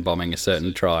up and bombing a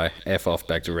certain try. F off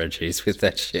back to Reggie's with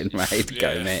that shit, mate.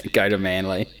 Go to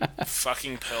Manly.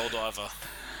 Fucking pearl diver.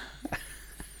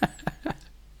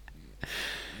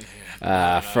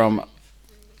 From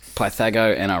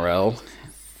Pythago NRL.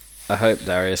 I hope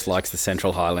Darius likes the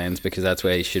Central Highlands because that's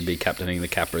where he should be captaining the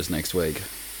Capras next week.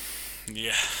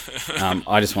 Yeah.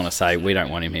 I just want to say we don't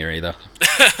want him here either.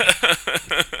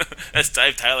 That's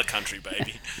Dave Taylor country,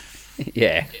 baby.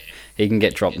 Yeah. He can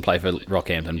get dropped and play for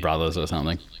Rockhampton Brothers or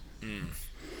something.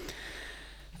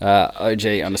 OG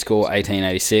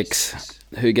 _1886.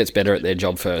 Who gets better at their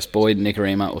job first, Boyd,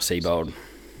 Nicarima, or Seabold?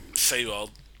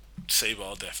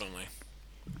 Seabold, definitely.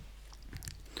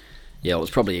 Yeah, well,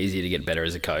 it's probably easier to get better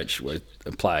as a coach. With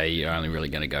a player, you're only really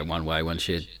going to go one way once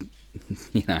you're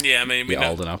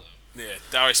old enough. Yeah,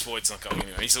 Darius Boyd's not going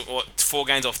anywhere. He's 4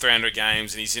 games off 300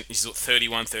 games, and he's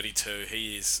 31, 32.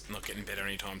 He is not getting better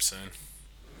anytime soon.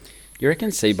 You reckon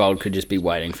Seabold could just be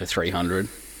waiting for 300?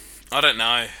 I don't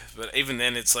know, but even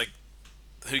then, it's like,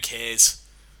 who cares?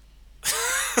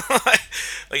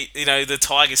 The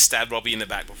Tigers stabbed Robbie in the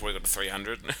back before he got to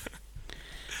 300.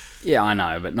 Yeah, I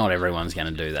know, but not everyone's going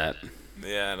to do that.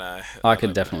 Yeah, no. I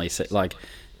could definitely see,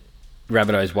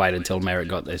 Rabbitohs waited until Merritt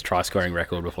got his try-scoring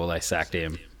record before they sacked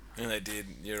him. Yeah, they did.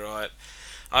 You're right.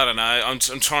 I don't know. I'm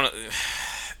trying to...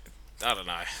 I don't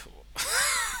know.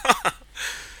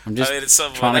 I'm just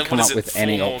trying to come up with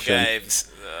any option.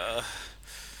 Games?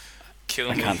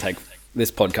 Kill me. I can't take...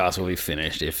 This podcast will be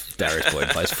finished if Darius Boyd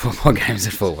plays 4 more games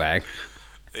at fullback.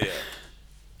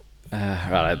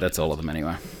 Yeah. Right, that's all of them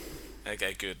anyway.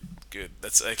 Okay, good.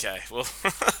 That's okay. Well,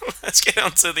 let's get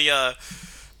on to the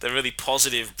really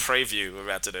positive preview we're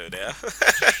about to do now,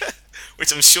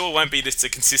 which I'm sure won't be just a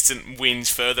consistent whinge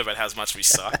further about how much we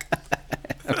suck.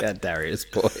 About Darius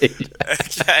Boyd.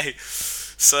 Okay,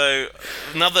 so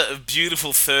another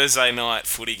beautiful Thursday night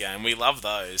footy game. We love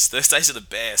those. Thursdays are the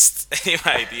best.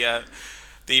 Anyway,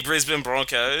 the Brisbane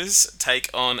Broncos take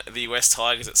on the West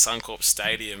Tigers at Suncorp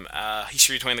Stadium.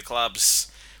 History between the clubs.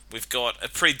 We've got a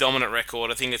pretty dominant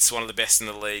record. I think it's one of the best in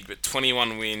the league, but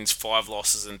 21 wins, 5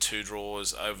 losses and 2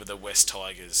 draws over the West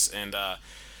Tigers. And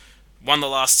won the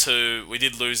last 2. We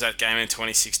did lose that game in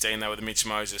 2016, though, with the Mitch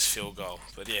Moses field goal.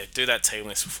 But yeah, do that team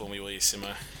list for me, will you,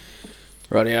 Simo?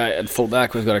 Rightio, at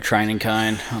fullback we've got a training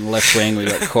cone. On the left wing we've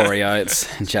got Corey Oates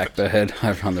and Jack Bird.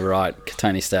 Over on the right,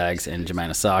 Tony Staggs and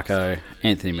Jermaine Asako.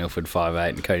 Anthony Milford 5'8",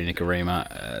 and Cody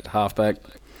Nicarima at halfback.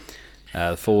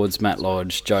 The forwards, Matt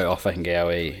Lodge, Joe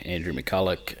Offahengawi, Andrew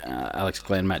McCulloch, Alex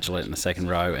Glenn, Matt Gillette in the second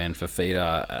row, and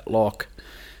Fafita at lock.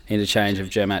 Interchange of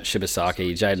Jermat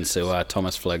Shibasaki, Jaden Sewer,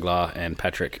 Thomas Flegler, and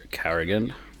Patrick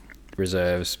Carrigan.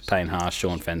 Reserves, Payne Haas,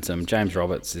 Sean Fensom, James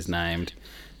Roberts is named,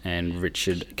 and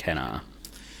Richard Kenner.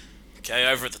 Okay,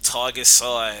 over at the Tigers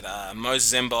side,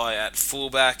 Moses Mbai at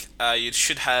fullback. You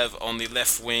should have on the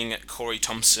left wing Corey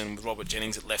Thompson with Robert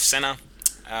Jennings at left centre.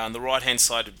 On the right-hand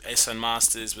side, Esan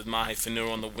Masters with Mahe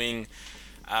Fanua on the wing.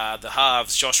 The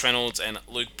halves, Josh Reynolds and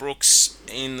Luke Brooks.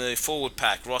 In the forward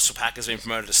pack, Ross Pack has been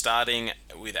promoted to starting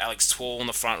with Alex Twall on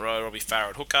the front row, Robbie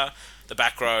Farrell at hooker. The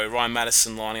back row, Ryan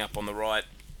Madison lining up on the right,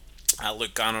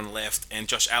 Luke Gunn on the left, and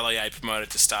Josh Allier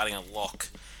promoted to starting at lock.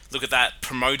 Look at that,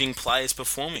 promoting players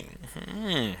performing.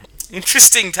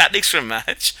 Interesting tactics for a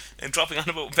match. And dropping on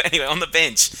anyway, on the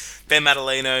bench, Ben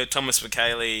Madalino, Thomas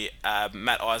McKaylee,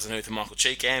 Matt Eisenhuth and Michael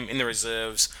Cheekham. In the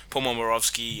reserves, Paul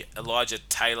Momorovsky, Elijah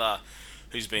Taylor,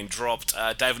 who's been dropped,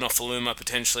 David Nofaluma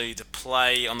potentially to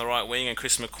play on the right wing, and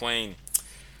Chris McQueen.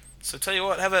 So tell you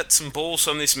what, how about some balls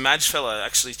from this Madge fella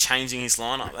actually changing his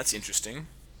lineup? That's interesting.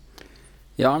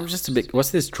 Yeah, I'm just a bit...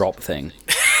 What's this drop thing?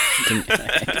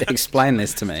 Explain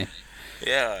this to me.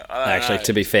 Yeah, Actually,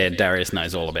 to be fair, Darius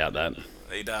knows all about that.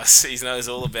 He does. He knows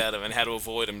all about them and how to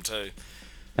avoid them too.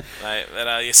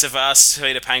 So for us,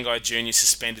 Peter Pangai Jr.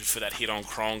 suspended for that hit on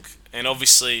Kronk. And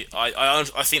obviously, I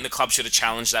think the club should have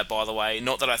challenged that, by the way.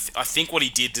 Not that I think what he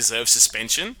did deserves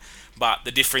suspension, but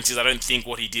the difference is I don't think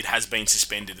what he did has been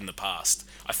suspended in the past.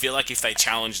 I feel like if they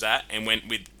challenged that and went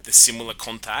with the similar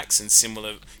contacts and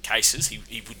similar cases,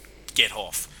 he would get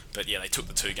off. But yeah, they took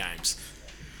the 2 games.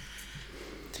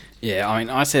 Yeah, I mean,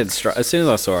 I said as soon as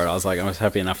I saw it, I was like, I was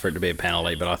happy enough for it to be a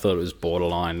penalty, but I thought it was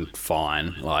borderline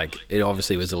fine. Like, it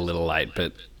obviously was a little late,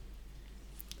 but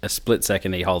a split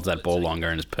second he holds that ball longer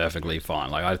and is perfectly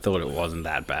fine. Like, I thought it wasn't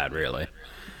that bad, really.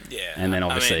 Yeah. And then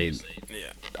obviously,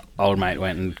 old mate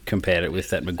went and compared it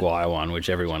with that Maguire one, which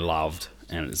everyone loved,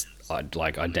 and it's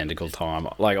like identical time.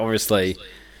 Like, obviously,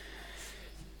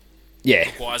 yeah.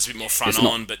 Maguire's a bit more front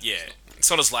on, but yeah, it's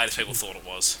not as late as people thought it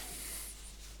was.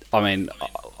 I mean,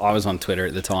 I was on Twitter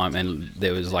at the time, and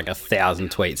there was like 1,000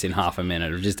 tweets in half a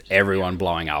minute of just everyone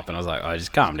blowing up, and I was like, oh,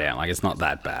 just calm down. Like, it's not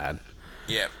that bad.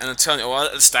 Yeah, and I'm telling you, well,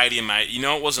 at the stadium, mate, you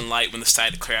know it wasn't late when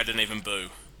the crowd didn't even boo.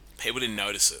 People didn't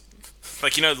notice it.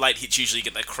 Like, you know, late hits usually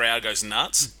get that crowd goes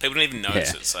nuts. People didn't even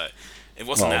notice it, so it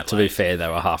wasn't that late. To be fair, they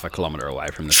were half a kilometre away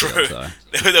from the field. So.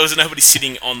 There was nobody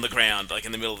sitting on the ground, like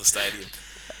in the middle of the stadium.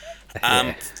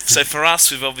 So for us,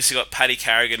 we've obviously got Paddy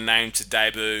Carrigan named to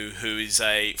debut, who is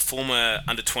a former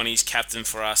under-20s captain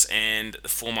for us and the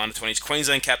former under-20s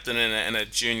Queensland captain and a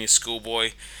junior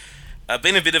schoolboy.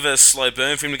 Been a bit of a slow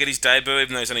burn for him to get his debut,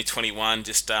 even though he's only 21.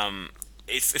 Just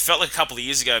it felt like a couple of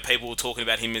years ago people were talking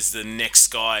about him as the next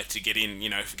guy to get in,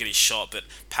 get his shot, but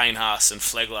Payne Haas and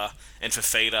Flegler and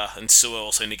Fafita and Sewer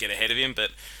all seem to get ahead of him,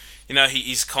 but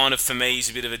he's kind of, for me, he's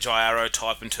a bit of a Jairo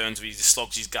type in terms of he just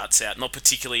slogs his guts out. Not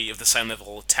particularly of the same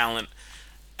level of talent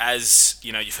as,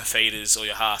 your Fafitas or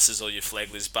your Haases or your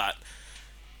Fleglers, but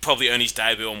probably earned his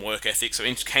debut on work ethic, so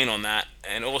I'm keen on that.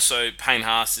 And also, Payne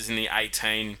Haas is in the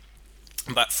 18,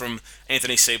 but from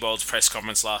Anthony Seibold's press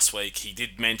conference last week, he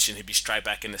did mention he'd be straight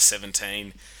back in the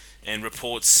 17. And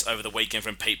reports over the weekend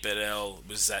from Pete Bedell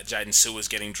was that Jaden Sewer's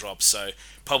getting dropped, so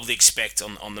probably expect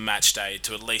on the match day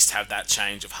to at least have that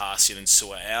change of Haas and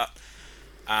Sewer out.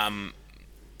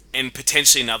 And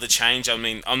potentially another change. I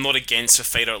mean, I'm not against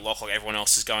Fafita at lock like everyone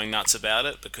else is going nuts about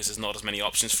it because there's not as many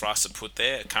options for us to put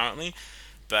there currently.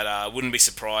 But I wouldn't be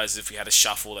surprised if we had a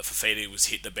shuffle that Fafita was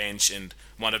hit the bench and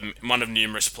one of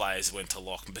numerous players went to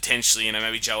lock. And potentially,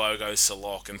 maybe Joe O goes to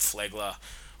lock and Flegler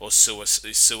or Sewer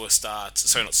starts.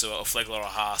 Sorry, not Sewer, or Flegler or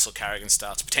Haas or Carrigan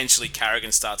starts. Potentially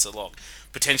Carrigan starts at lock.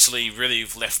 Potentially, really,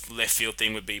 left field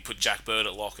thing would be put Jack Bird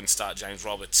at lock and start James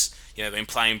Roberts. They've been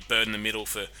playing Bird in the middle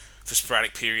for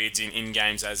sporadic periods in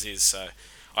games as is. So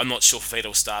I'm not sure Fafita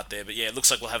will start there. But yeah, it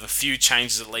looks like we'll have a few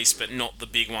changes at least, but not the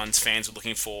big ones fans were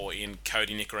looking for in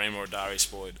Cody Nicarima or Darius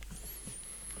Boyd.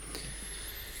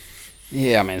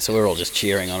 Yeah, I mean, so we're all just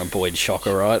cheering on a Boyd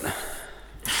shocker, right?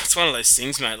 It's one of those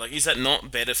things, mate. Like, is that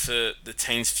not better for the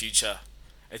team's future?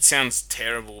 It sounds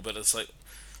terrible, but it's like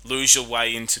lose your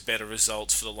way into better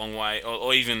results for the long way,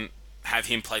 or even have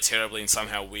him play terribly and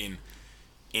somehow win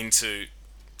into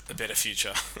a better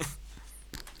future.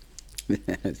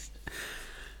 Yes.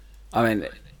 I mean,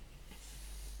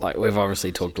 like, we've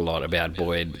obviously talked a lot about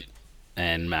Boyd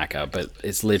and Macca, but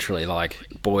it's literally like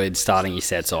Boyd starting his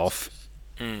sets off,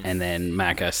 and then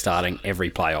Macca starting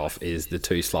every playoff is the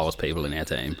 2 slowest people in our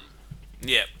team.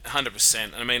 Yeah,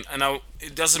 100%. I mean, I know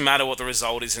it doesn't matter what the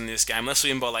result is in this game. Unless we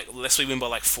win by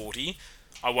like 40,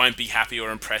 I won't be happy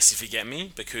or impressed, if you get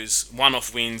me, because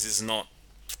one-off wins is not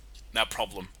that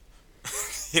problem.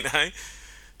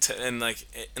 And like,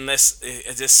 unless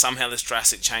it's just somehow this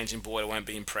drastic change in Boyd, I won't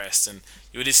be impressed. And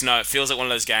you would just know it feels like one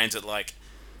of those games that like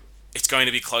it's going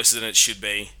to be closer than it should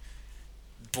be.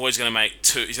 Boyd's going to make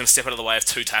 2. He's going to step out of the way of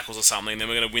 2 tackles or something. And then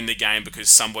we're going to win the game because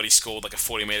somebody scored like a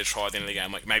 40-metre try at the end of the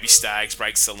game. Like maybe Staggs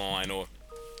breaks the line, or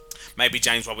maybe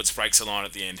James Roberts breaks the line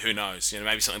at the end. Who knows?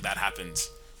 Maybe something bad happens.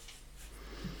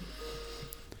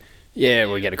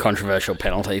 Yeah, we get a controversial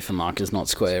penalty for markers not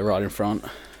square right in front.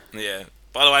 Yeah.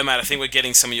 By the way, mate, I think we're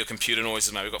getting some of your computer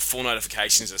noises, mate. We've got 4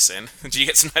 notifications to send. Did you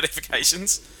get some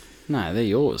notifications? No, they're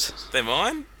yours. They're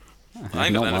mine? I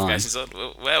ain't got notifications on.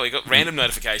 Wow, we got random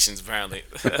notifications, apparently.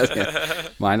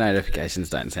 My notifications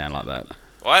don't sound like that.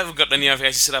 Well, I haven't got any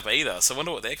notifications set up either, so I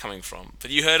wonder what they're coming from.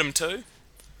 But you heard them too?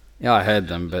 Yeah, I heard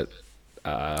them, but...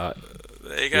 there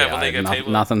you go. Yeah, well, there you go,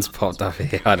 people. Nothing's popped up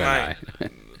here. I don't know.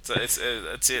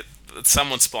 It's it.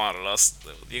 Someone spotted us.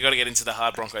 You got to get into the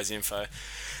hard Broncos info.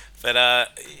 But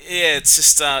yeah, it's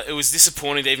just it was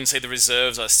disappointing to even see the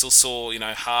reserves. I still saw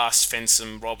Haas,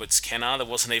 Fensom, Roberts, Kenner. There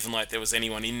wasn't even like there was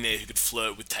anyone in there who could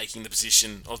flirt with taking the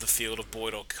position of the field of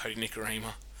Boyd or Cody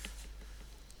Nicarima.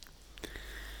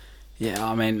 Yeah,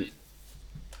 I mean,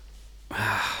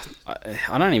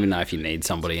 I don't even know if you need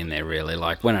somebody in there really.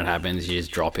 Like when it happens, you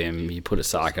just drop him, you put a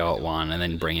psycho at one, and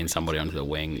then bring in somebody onto the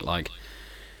wing. Like,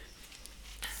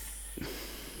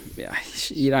 yeah,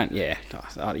 you don't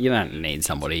need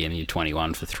somebody in your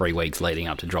 21 for 3 weeks leading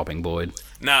up to dropping Boyd.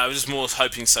 No, I was just more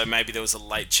hoping so. Maybe there was a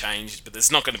late change, but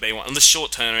there's not going to be one. On the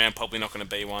short turnaround, probably not going to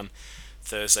be one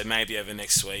Thursday. Maybe over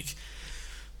next week.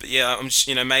 But yeah, I'm just,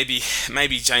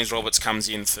 maybe James Roberts comes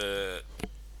in for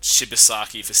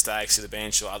Shibasaki for Stags to the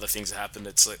bench or other things that happened.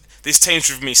 It's like this team's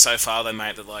driven me so far, though,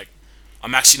 mate, that like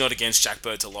I'm actually not against Jack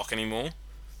Bird to lock anymore.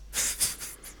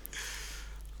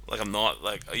 Like I'm not.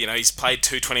 Like he's played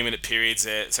 2 20-minute periods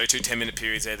there, so 2 10-minute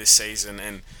periods there this season,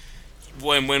 and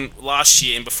when last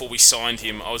year and before we signed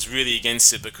him, I was really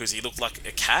against it because he looked like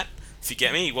a cat. If you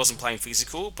get me, he wasn't playing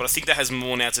physical, but I think that has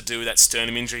more now to do with that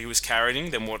sternum injury he was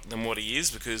carrying than what he is,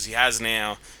 because he has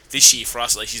now this year for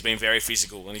us. Like he's been very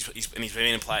physical, and he's been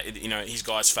in play, his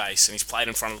guy's face, and he's played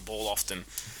in front of the ball often,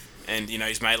 and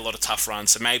he's made a lot of tough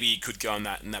runs. So maybe he could go in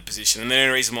that position. And the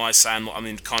only reason why I say I'm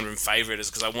kind of in favour of it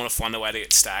is because I want to find a way to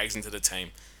get Stags into the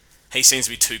team. He seems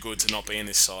to be too good to not be in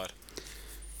this side.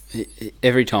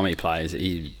 Every time he plays,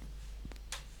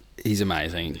 he's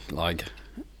amazing. Like,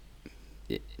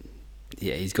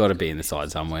 yeah, he's got to be in the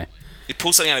side somewhere. He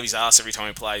pulls something out of his ass every time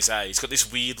he plays. He's got this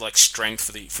weird like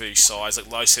strength for his size, like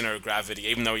low center of gravity.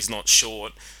 Even though he's not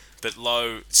short, but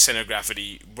low center of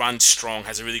gravity, runs strong,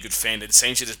 has a really good fender. It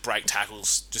seems to just break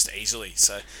tackles just easily.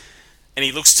 So, and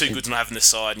he looks too good to not have in the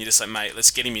side. And you're just like, mate,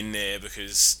 let's get him in there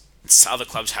because other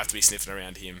clubs have to be sniffing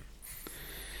around him.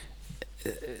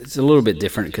 It's a little bit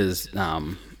different because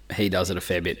he does it a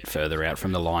fair bit further out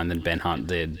from the line than Ben Hunt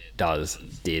did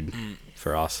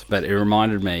for us. But it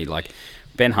reminded me, like,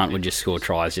 Ben Hunt would just score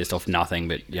tries just off nothing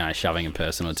but, shoving a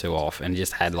person or two off, and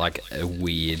just had, like, a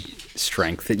weird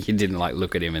strength that you didn't, like,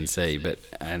 look at him and see.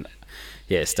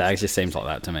 Stags just seems like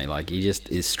that to me. Like, he just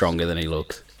is stronger than he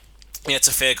looks. Yeah, it's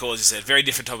a fair call, as you said. Very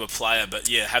different type of player, but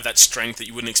yeah, have that strength that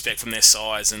you wouldn't expect from their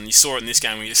size. And you saw it in this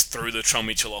game when he just threw the Tron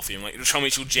Mitchell off him. Like, Tron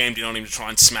Mitchell jammed in on him to try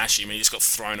and smash him, and he just got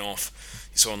thrown off.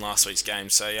 You saw in last week's game.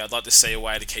 So yeah, I'd like to see a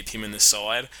way to keep him in the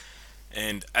side.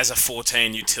 And as a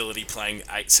 14 utility playing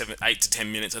 8 to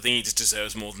 10 minutes, I think he just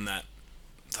deserves more than that.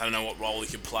 I don't know what role he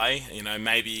could play.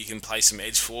 Maybe he can play some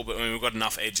edge for, but we've got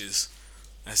enough edges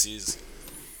as is.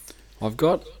 I've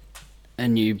got a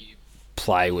new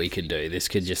play we could do. This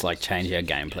could just like change our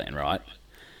game plan, right?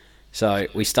 So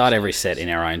we start every set in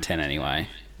our own 10 anyway.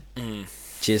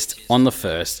 Just on the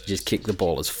first, just kick the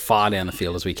ball as far down the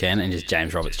field as we can and just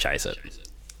James Roberts chase it.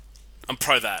 I'm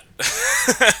pro that.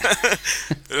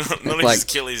 Not Like, his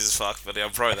Achilles as fuck, but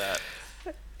I'm pro that.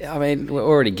 I mean, we're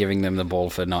already giving them the ball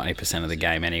for 90% of the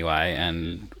game anyway,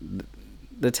 and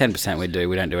the 10% we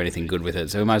don't do anything good with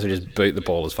it, so we might as well just boot the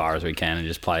ball as far as we can and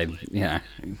just play,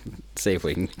 see if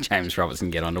we can, James Robertson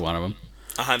get onto one of them.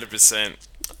 100%.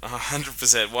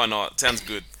 100%. Why not? Sounds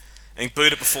good. And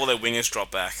boot it before their wingers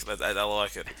drop back. I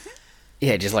like it.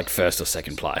 Yeah, just like first or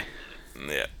second play.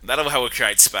 Yeah, that'll help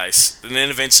create space. And then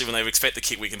eventually when they expect the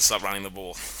kick, we can start running the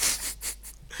ball.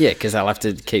 Yeah, because they'll have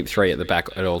to keep 3 at the back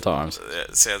at all times. Yeah,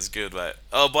 sounds good, mate.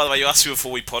 Oh, by the way, you asked me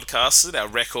before we podcasted, our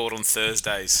record on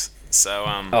Thursdays.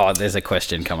 So, there's a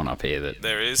question coming up here that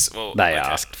there is. Well, they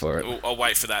asked for it. I'll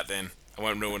wait for that then. I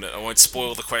won't ruin it. I won't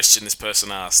spoil the question this person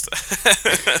asked.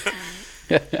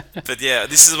 But yeah,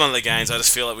 this is one of the games I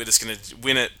just feel like we're just going to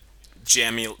win it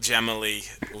jammily,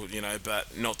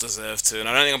 but not deserve to. And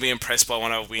I don't think I'll be impressed by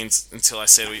one of our wins until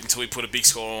we put a big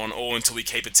score on, or until we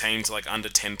keep a team to like under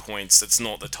 10 points. That's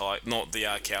not the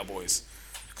Cowboys,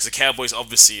 because the Cowboys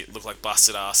obviously look like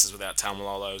busted asses without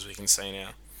Tamalolo, as we can see now.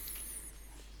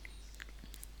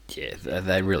 Yeah,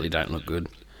 they really don't look good.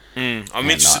 I'm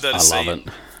interested to see. I love it.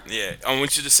 Yeah, I'm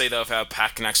interested to see though if our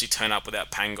pack can actually turn up without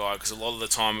Pangai, because a lot of the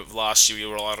time last year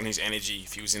we relied on his energy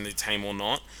if he was in the team or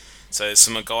not. So there's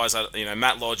some guys,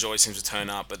 Matt Lodge always seems to turn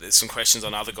up, but there's some questions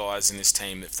on other guys in this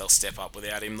team if they'll step up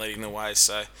without him leading the way.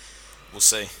 So we'll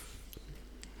see.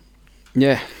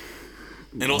 Yeah.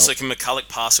 And also, can McCulloch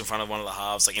pass in front of one of the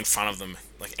halves, like in front of them,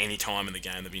 like any time in the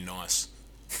game? That'd be nice.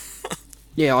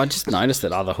 Yeah, I just noticed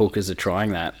that other hookers are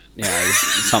trying that.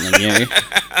 Something new.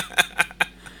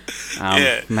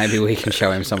 Yeah. Maybe we can show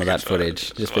him some of that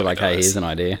footage. Just be like, hey, here's an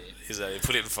idea.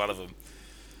 Put it in front of them.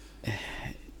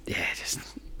 Yeah,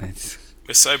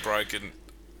 we're so broken.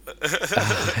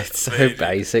 It's so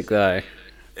basic, though.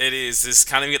 It is. Just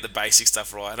can't even get the basic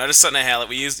stuff right. And I just don't know how.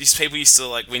 These people used to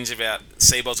like whinge about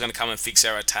Seabold's going to come and fix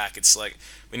our attack. It's like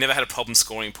we never had a problem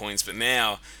scoring points, but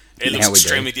now it looks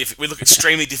extremely difficult. We look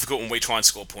extremely difficult when we try and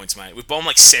score points, mate. We've bombed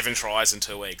like 7 tries in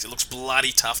 2 weeks. It looks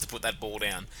bloody tough to put that ball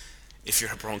down if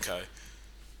you're a Bronco.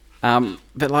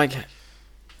 But like,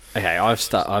 Okay, I've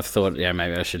thought, maybe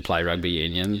I should play rugby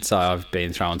union, so I've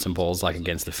been throwing some balls like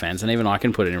against the fence, and even I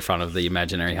can put it in front of the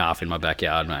imaginary half in my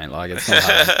backyard, mate. Like, it's not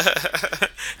hard.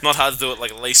 Not hard to do it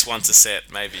like at least once a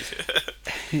set, maybe.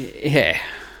 Yeah.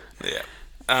 Yeah.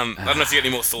 I don't know if you got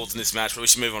any more thoughts on this match, but we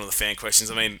should move on to the fan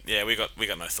questions. I mean, yeah, we got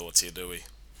no thoughts here, do we?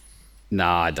 No,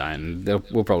 I don't.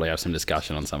 We'll probably have some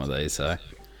discussion on some of these, so.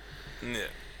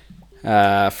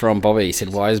 Yeah. From Bobby, he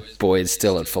said, why is Boyd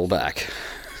still at fullback?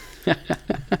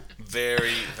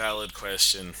 Very valid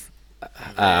question.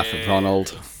 From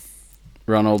Ronald.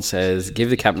 Ronald says, give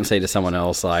the captaincy to someone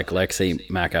else like Lexi,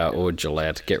 Macca, or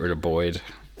Gillette. Get rid of Boyd.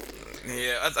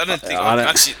 Yeah, I don't think...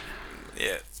 Actually,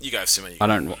 yeah, you go, Simo.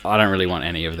 I don't really want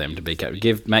any of them to be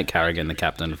captain. Make Carrigan the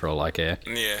captain for all I care.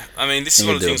 Yeah, I mean, this is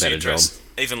one of the things we addressed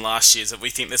even last year, is that we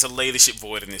think there's a leadership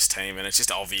void in this team, and it's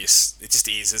just obvious. It just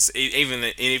is.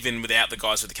 Even without the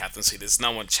guys with the captaincy, there's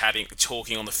no one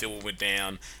talking on the field when we're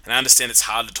down. And I understand it's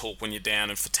hard to talk when you're down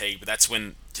and fatigued, but that's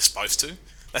when you're supposed to.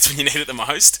 That's when you need it the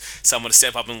most. Someone to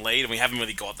step up and lead, and we haven't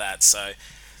really got that. So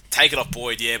take it off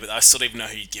Boyd, yeah, but I still don't even know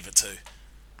who you'd give it to.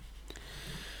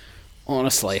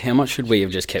 Honestly, how much should we have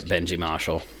just kept Benji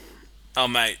Marshall? Oh,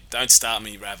 mate, don't start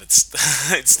me, Rabbits.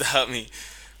 Don't start me.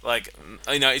 Like,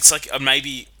 it's like I'd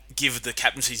maybe give the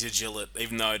captaincy to Gillett,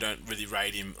 even though I don't really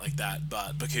rate him like that.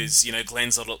 But because,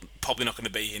 Glenn's probably not going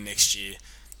to be here next year,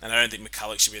 and I don't think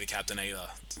McCulloch should be the captain either.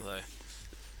 So,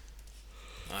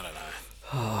 I don't know.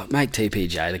 Oh, make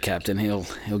TPJ the captain. He'll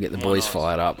get the boys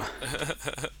fired up.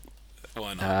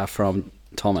 Why not? From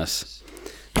Thomas.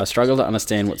 I struggle to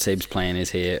understand what Seeb's plan is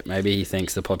here. Maybe he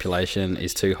thinks the population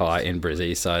is too high in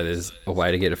Brizzy, so there's a way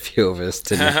to get a few of us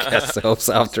to nick ourselves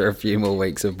after a few more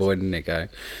weeks of Boyd and Nico.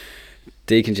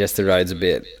 Decongest the roads a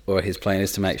bit, or his plan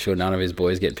is to make sure none of his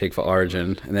boys get picked for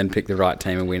Origin, and then pick the right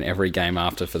team and win every game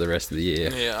after for the rest of the year.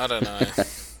 Yeah, I don't know.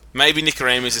 Maybe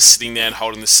Nicaraema's just sitting there and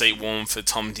holding the seat warm for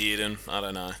Tom Dearden. I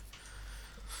don't know.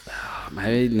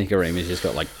 Maybe Nicaraema's just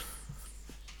got,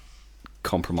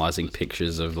 compromising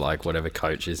pictures of whatever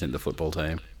coach is in the football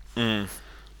team. Who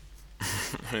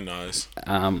knows?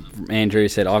 Andrew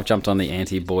said, I've jumped on the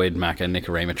anti-Boyd Macca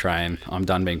Nicaraema train. I'm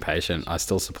done being patient. I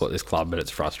still support this club, but it's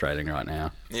frustrating right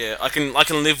now. Yeah, I can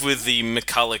live with the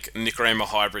McCulloch Nicaraema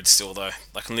hybrid still though.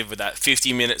 I can live with that.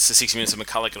 50 minutes to 60 minutes of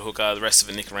McCulloch at hooker, the rest of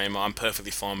it Nicaraema. I'm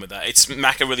perfectly fine with that.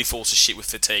 Macca really falls to shit with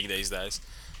fatigue these days.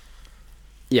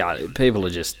 Yeah, people are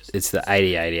it's the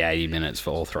 80 minutes for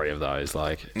all three of those.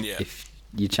 If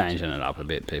you're changing it up a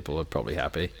bit, people are probably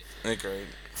happy. Agreed.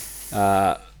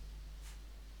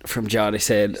 From Judd, he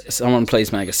said, someone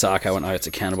please make Asako and Oates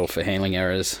accountable for handling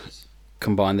errors.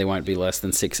 Combined, there won't be less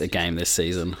than 6 a game this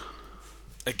season.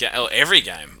 Every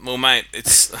game? Well, mate,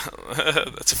 it's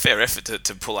a fair effort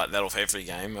to pull that off every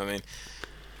game. I mean,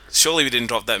 surely we didn't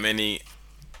drop that many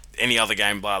any other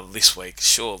game bar this week,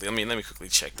 surely. I mean, let me quickly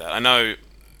check that. I know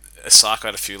Asako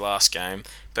had a few last game,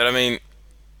 but I mean,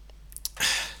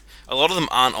 a lot of them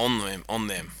aren't on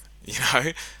them.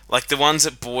 Like the ones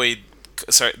that Boyd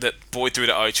threw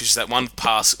to Oates, which is that one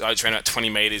pass Oates ran about 20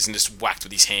 metres and just whacked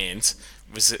with his hands,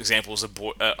 was examples of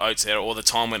Oates error, or the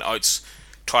time when Oates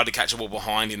tried to catch a ball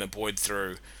behind him that Boyd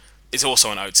threw, is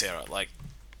also an Oates error. Like,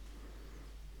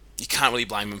 you can't really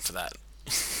blame him for that.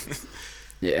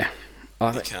 Yeah.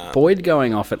 I think Boyd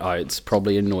going off at Oates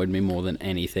probably annoyed me more than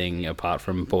anything apart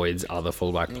from Boyd's other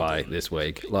fullback play this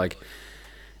week. Like,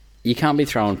 you can't be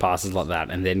throwing passes like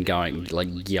that and then going,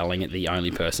 yelling at the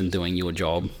only person doing your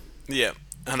job. Yeah,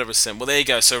 100%. Well, there you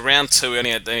go. So round 2, we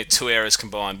only had 2 errors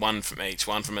combined, one from each,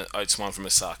 one from Oates, one from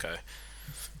Asako.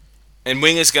 And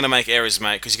wingers going to make errors,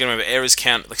 mate, because you're going to remember errors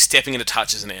count, like stepping into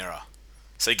touch is an error.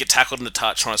 So you get tackled in the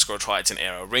touch, trying to score a try, it's an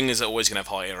error. Ringers are always going to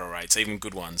have high error rates, even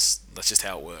good ones. That's just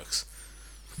how it works.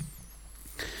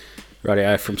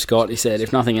 Radio from Scott, he said,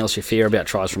 if nothing else, your fear about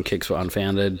tries from kicks were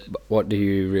unfounded. What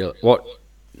you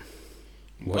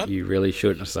really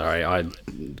should... Sorry, I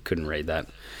couldn't read that.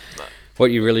 No.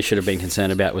 What you really should have been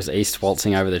concerned about was East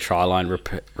waltzing over the try line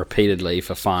repeatedly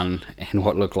for fun and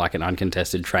what looked like an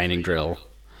uncontested training drill.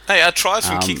 Hey, our tries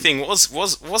from kick thing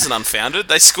wasn't unfounded.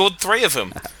 They scored 3 of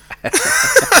them.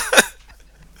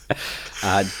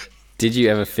 Did you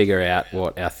ever figure out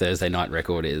what our Thursday night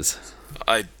record is?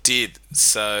 I did.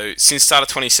 So, since start of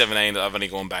 2017 that I've only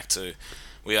gone back to,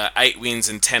 we are 8 wins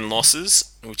and 10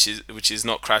 losses, which is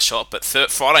not crash hot, but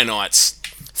Friday nights,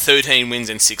 13 wins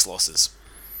and 6 losses.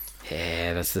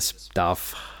 Yeah, that's the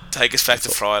stuff. Take us back to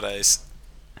Fridays.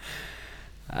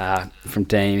 From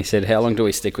Dean, he said, how long do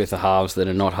we stick with the halves that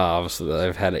are not halves, that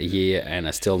they've had a year and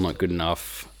are still not good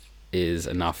enough, is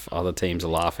enough other teams are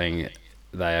laughing,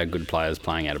 they are good players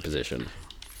playing out of position.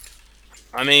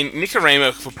 I mean,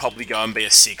 Nicaraema would probably go and be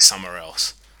a 6 somewhere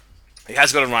else. He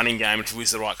has got a running game. If he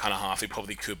was the right kind of half, he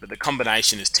probably could. But the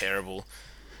combination is terrible.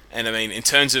 And I mean, in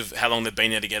terms of how long they've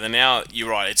been there together now, you're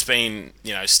right. It's been,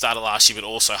 started last year, but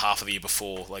also half of the year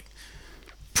before. Like,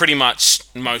 pretty much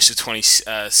most of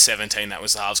 2017, that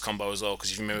was the halves combo as well.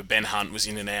 Because if you remember, Ben Hunt was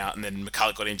in and out, and then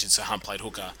McCulloch got injured, so Hunt played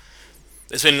hooker.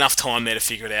 There's been enough time there to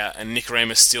figure it out, and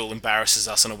Nicarima still embarrasses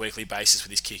us on a weekly basis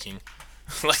with his kicking.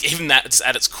 Like, even that's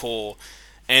at its core.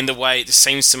 And the way it just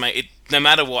seems to make it, no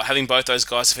matter what, having both those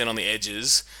guys defend on the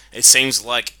edges, it seems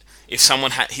like if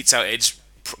someone hits our edge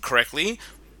correctly,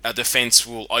 our defence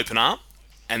will open up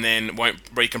and then won't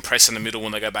recompress in the middle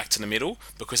when they go back to the middle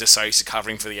because they're so used to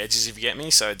covering for the edges, if you get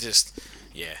me. So just,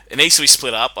 yeah, it needs to be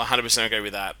split up. I 100% agree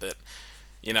with that. But,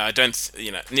 I don't,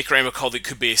 Nicarima Coldick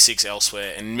could be a 6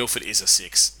 elsewhere, and Milford is a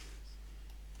 6.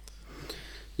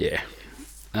 Yeah.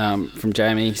 From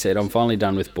Jamie, he said, I'm finally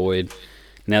done with Boyd.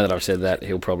 Now that I've said that,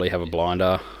 he'll probably have a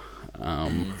blinder.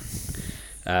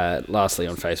 Lastly,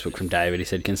 on Facebook from David, he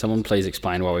said, can someone please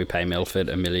explain why we pay Milford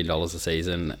 $1 million a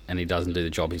season and he doesn't do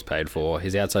the job he's paid for?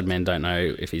 His outside men don't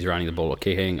know if he's running the ball or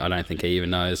kicking. I don't think he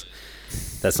even knows.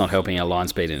 That's not helping our line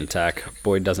speed in attack.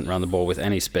 Boyd doesn't run the ball with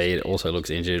any speed, also looks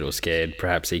injured or scared.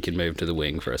 Perhaps he could move to the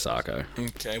wing for Asako.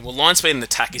 Okay, well, line speed in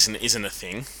attack isn't a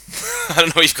thing. I don't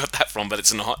know where you've got that from, but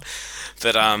it's not.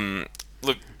 But,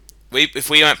 look, if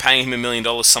we weren't paying him $1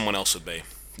 million, someone else would be.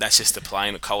 That's just the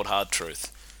plain, cold, hard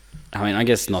truth. I mean, I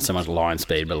guess not so much line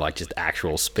speed, but like just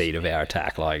actual speed of our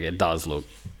attack. Like, it does look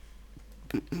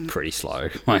pretty slow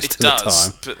most of the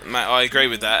time. But mate, I agree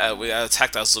with that. Our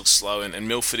attack does look slow, and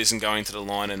Milford isn't going to the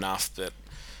line enough. But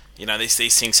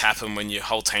these things happen when your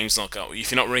whole team's not going.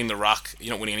 If you're not winning the ruck,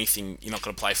 you're not winning anything. You're not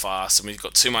going to play fast. And we've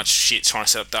got too much shit trying to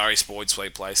set up Darius Boyd's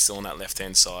play still on that left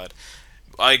hand side.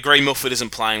 I agree, Milford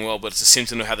isn't playing well, but it's a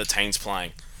symptom of how the team's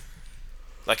playing.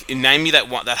 Like, name me that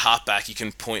halfback you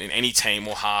can point in any team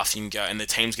or half, you can go, and the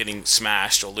team's getting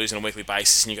smashed or losing on a weekly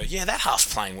basis, and you go, yeah, that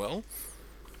half's playing well.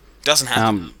 Doesn't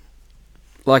happen.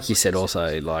 Like you said,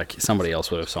 also, like, somebody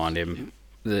else would have signed him.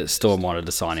 The Storm wanted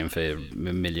to sign him for $1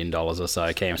 million or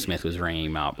so. Cam Smith was ringing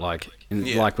him up. Like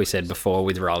we said before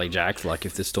with Riley Jacks, like,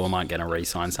 if the Storm aren't going to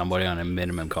re-sign somebody on a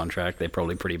minimum contract, they're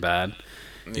probably pretty bad.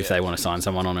 Yeah. If they want to sign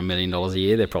someone on $1 million a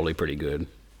year, they're probably pretty good.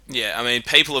 Yeah, I mean,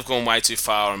 people have gone way too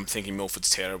far. I'm thinking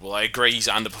Milford's terrible. I agree he's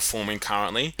underperforming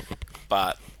currently,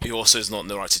 but he also is not in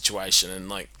the right situation. And,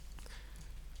 like,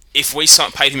 if we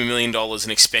paid him $1 million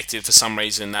and expected for some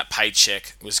reason that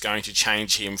paycheck was going to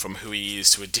change him from who he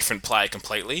is to a different player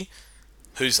completely,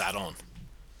 who's that on?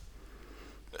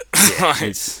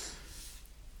 Yeah,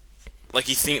 like,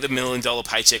 you think the $1 million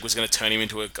paycheck was going to turn him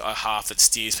into a half that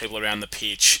steers people around the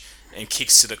pitch and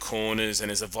kicks to the corners and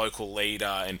is a vocal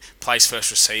leader and plays first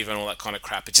receiver and all that kind of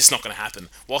crap. It's just not going to happen.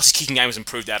 Whilst his kicking game has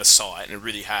improved out of sight, and it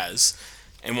really has,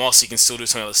 and whilst he can still do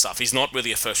some other stuff, he's not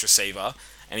really a first receiver,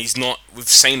 and he's not. We've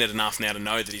seen it enough now to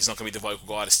know that he's not going to be the vocal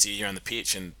guy to steer you around the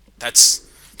pitch, and that's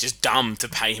just dumb to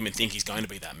pay him and think he's going to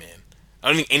be that man.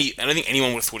 I don't think anyone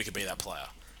would have thought he could be that player.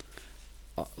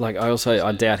 Like,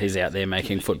 I doubt he's out there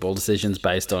making football decisions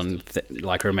based on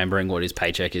remembering what his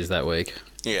paycheck is that week.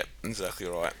 Yeah, exactly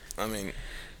right. I mean,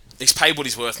 he's paid what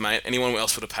he's worth, mate. Anyone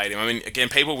else would have paid him. I mean, again,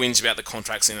 people whinge about the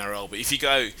contracts in NRL, but if you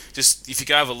go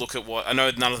have a look at what, I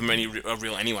know none of them are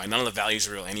real anyway. None of the values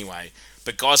are real anyway.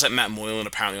 But guys like Matt Moylan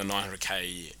apparently on $900K a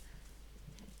year.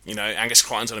 Angus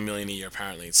Crichton's on $1 million a year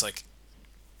apparently. It's like,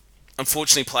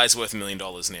 unfortunately, players are worth $1 million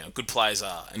now. Good players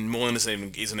are, and Moylan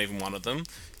isn't even one of them.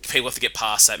 People have to get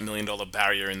past that $1 million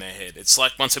barrier in their head. It's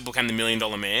like once people became the $1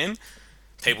 million man,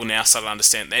 people now start to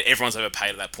understand that everyone's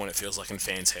overpaid at that point. It feels like in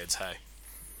fans' heads. Hey.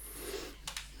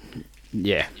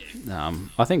 Yeah,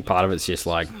 I think part of it's just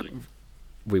like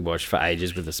we watched for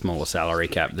ages with a smaller salary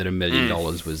cap that $1 million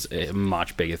was a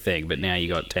much bigger thing, but now you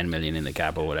got $10 million in the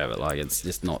cap or whatever. Like, it's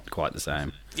just not quite the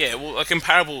same. Yeah, well, a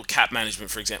comparable cap management,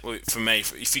 for example, for me,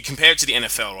 if you compare it to the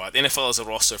NFL, right? The NFL has a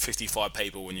roster of 55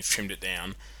 people when you've trimmed it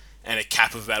down, and a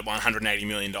cap of about $180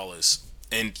 million.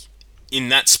 And in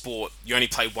that sport, you only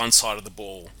play one side of the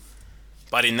ball.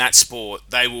 But in that sport,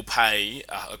 they will pay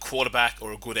a quarterback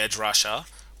or a good edge rusher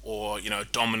or, a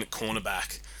dominant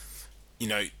cornerback,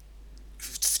 10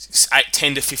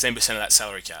 to 15% of that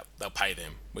salary cap, they'll pay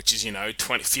them, which is,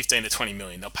 15 to 20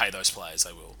 million. They'll pay those players,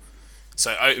 they will.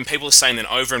 So, and people are saying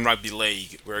that over in rugby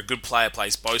league, where a good player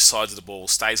plays both sides of the ball,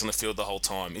 stays on the field the whole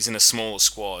time, is in a smaller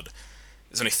squad,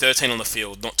 there's only 13 on the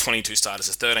field, not 22 starters,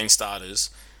 there's 13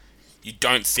 starters, you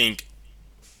don't think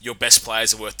your best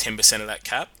players are worth 10% of that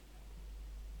cap?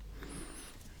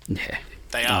 Yeah.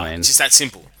 They are. It's just that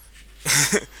simple.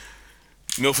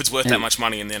 Milford's worth that much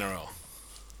money in the NRL.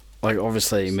 like,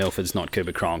 obviously Milford's not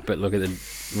Cooper Cronk, but look at the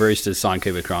Roosters sign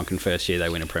Cooper Cronk, and first year they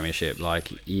win a premiership.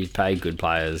 Like, you pay good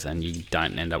players, and you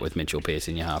don't end up with Mitchell Pearce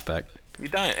in your halfback. You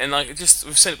don't, and like just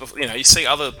we've said it before. You see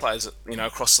other players,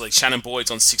 across the league. Shannon Boyd's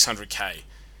on 600k.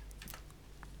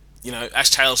 Ash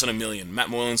Taylor's on $1 million. Matt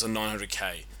Moylan's on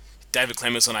 900k. David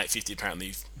Clements on 850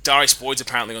 apparently. Darius Boyd's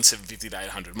apparently on 750 to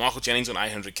 800. Michael Jennings on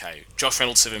 800k. Josh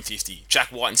Reynolds 750. Jack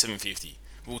White on 750.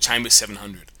 Will Chambers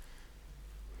 700.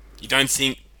 You don't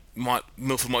think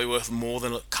Milford might be worth more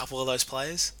than a couple of those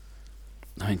players?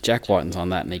 I mean, Jack Whiten's on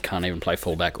that, and he can't even play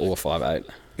fullback or 5'8".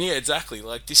 Yeah, exactly.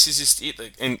 Like, this is just it.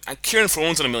 Like, and Kieran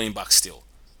Thorne's on $1 million still.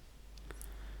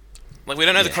 Like, we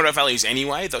don't know the contract values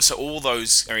anyway, so all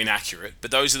those are inaccurate. But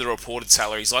those are the reported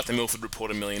salaries, like the Milford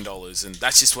report $1 million, and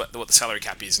that's just what the salary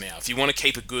cap is now. If you want to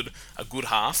keep a good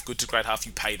half, good to great half,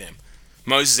 you pay them.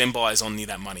 Moses Mbai is on near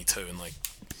that money too, and like,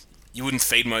 you wouldn't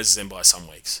feed Moses Mbai some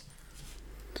weeks.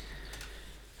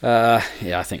 Yeah,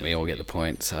 I think we all get the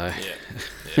point. So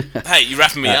yeah. Hey, you're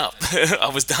wrapping me up.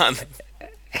 I was done.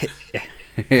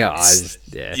 Yeah,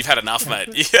 You've had enough,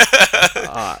 mate.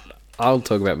 I'll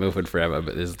talk about Milford forever,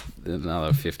 but there's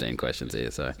another 15 questions here.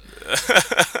 So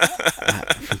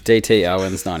DT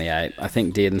Owens 98. I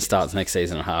think Dearden starts next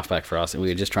season at halfback for us, and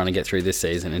we're just trying to get through this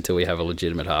season until we have a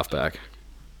legitimate halfback.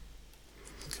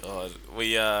 God, are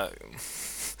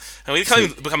we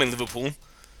becoming Liverpool?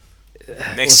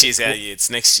 Next year's our year. It's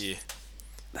next year.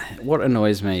 What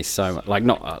annoys me so much, like,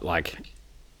 not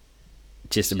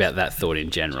just about that thought in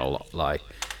general, like,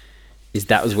 is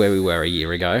that was where we were a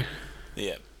year ago.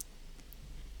 Yeah.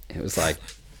 It was like,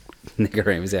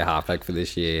 Nigareem's our halfback for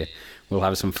this year. We'll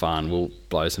have some fun. We'll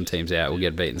blow some teams out. We'll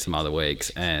get beaten some other weeks,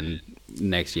 and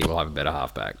next year we'll have a better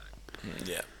halfback.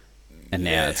 Yeah. And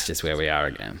now it's just where we are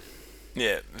again.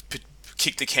 Yeah.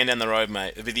 Kick the can down the road,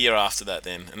 mate. It'll be the year after that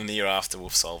then, and then the year after we'll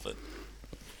solve it.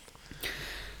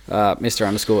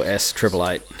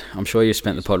 Mr_S888. I'm sure you've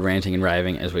spent the pod ranting and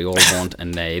raving as we all want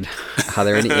and need. Are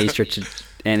there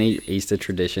any Easter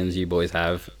traditions you boys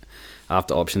have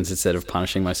after options instead of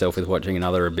punishing myself with watching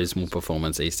another abysmal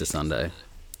performance Easter Sunday?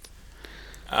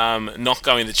 Not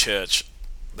going to church.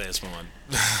 There's mine.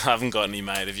 I haven't got any,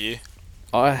 mate. Have you?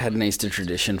 I had an Easter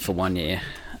tradition for 1 year.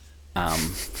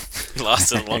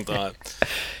 Lasted a long time.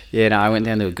 Yeah, no, I went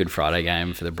down to a Good Friday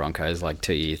game for the Broncos like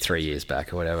 3 years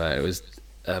back or whatever. It was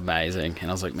amazing, and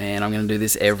I was like, man, I'm going to do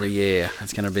this every year.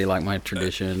 It's going to be like my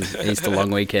tradition. Easter long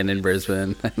weekend in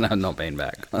Brisbane, and I've not been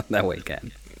back on that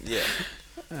weekend. Yeah.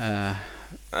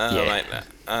 Mate,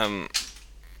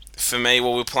 for me,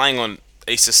 well, we're playing on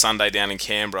Easter Sunday down in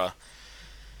Canberra,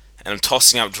 and I'm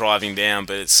tossing up driving down,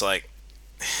 but it's like,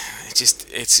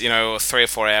 it's 3 or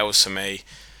 4 hours for me.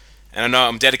 And I know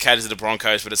I'm dedicated to the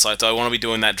Broncos, but it's like, do I want to be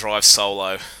doing that drive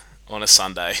solo on a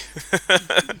Sunday?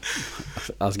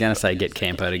 I was going to say get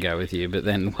Campo to go with you, but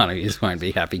then one of you won't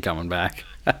be happy coming back.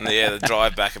 Yeah, the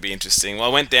drive back would be interesting. Well, I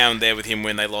went down there with him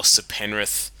when they lost to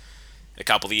Penrith a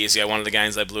couple of years ago, one of the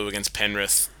games they blew against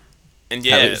Penrith. And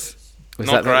yeah, was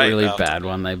that a really bad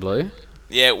one they blew?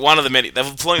 Yeah, one of the many.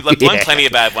 They've blown plenty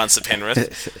of bad ones to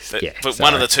Penrith, but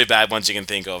one of the two bad ones you can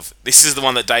think of. This is the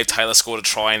one that Dave Taylor scored a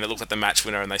try and it looked like the match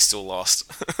winner and they still lost.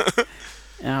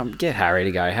 Get Harry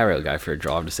to go. Harry will go for a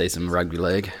drive to see some rugby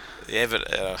league. Yeah,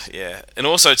 but yeah. And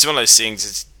also, it's one of those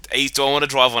things, do I want to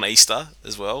drive on Easter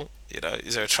as well?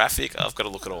 Is there a traffic? I've got to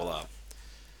look it all up.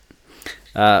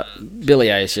 Billy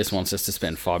Ace just wants us to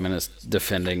spend 5 minutes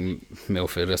defending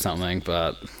Milford or something,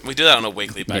 but we do that on a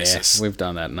weekly basis. Yeah, we've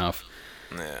done that enough.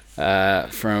 Yeah.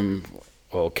 From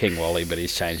King Wally, but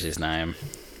he's changed his name.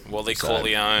 Wally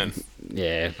Corleone.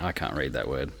 Yeah, I can't read that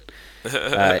word.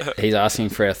 He's asking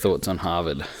for our thoughts on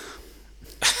Harvard.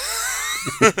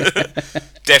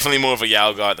 Definitely more of a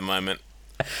Yale guy at the moment.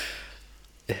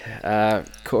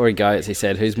 Corey Goetz, he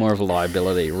said, who's more of a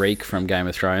liability, Reek from Game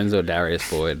of Thrones or Darius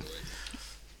Boyd?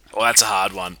 Well, that's a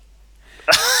hard one.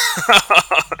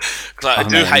 I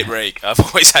do hate Reek. I've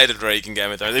always hated Reek in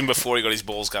Game of Thrones, even before he got his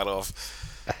balls cut off.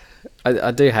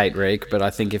 I do hate Reek, but I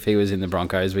think if he was in the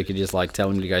Broncos, we could just tell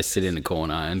him to go sit in the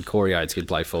corner, and Corey Oates could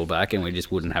play fullback, and we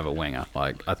just wouldn't have a winger.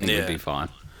 I think it'd be fine.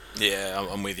 Yeah,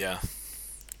 I'm with you.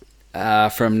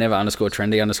 From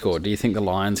never_trendy_, do you think the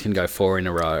Lions can go 4 in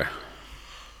a row?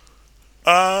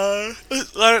 I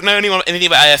don't know anything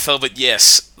about AFL, but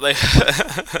yes,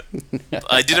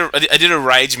 I did a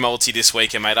rage multi this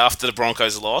weekend, mate. After the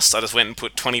Broncos lost, I just went and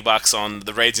put $20 on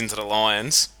the Reds into the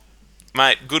Lions,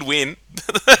 mate. Good win.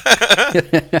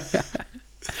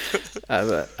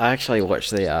 I actually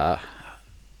watched the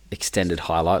extended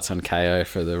highlights on KO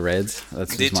for the Reds.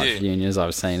 That's as much union as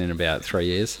I've seen in about 3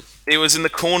 years. It was in the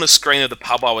corner screen of the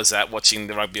pub I was at watching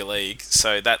the rugby league,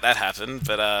 so that happened.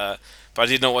 But but I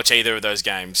did not watch either of those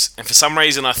games. And for some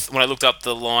reason, when I looked up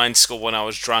the Lions score when I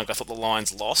was drunk, I thought the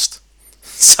Lions lost.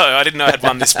 So I didn't know I had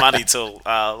won this money till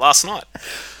last night.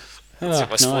 My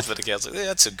nice. sports bet account. Like, yeah,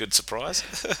 that's a good surprise.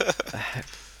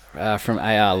 From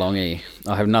AR Longy,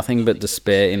 I have nothing but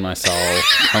despair in my soul.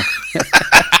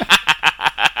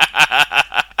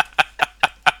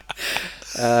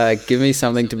 Give me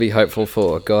something to be hopeful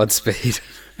for. Godspeed.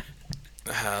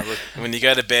 Look, when you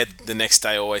go to bed, the next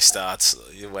day always starts.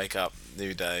 You wake up,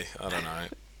 new day. I don't know.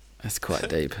 That's quite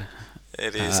deep.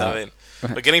 It is. I mean,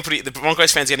 we're getting pretty. The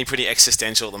Broncos fans are getting pretty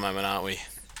existential at the moment, aren't we?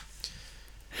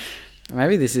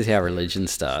 Maybe this is how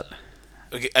religions start.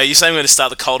 Okay, are you saying we're going to start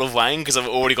the cult of Wayne? Because I've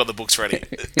already got the books ready.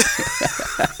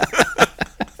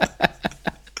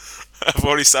 I've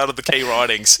already started the key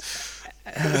writings.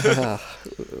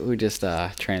 We just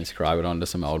transcribe it onto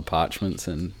some old parchments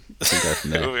and we'll go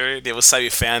from there. Yeah, we'll say we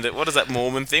found it. What is that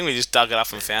Mormon thing? We just dug it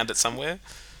up and found it somewhere?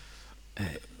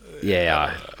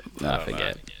 Yeah, I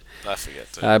forget. I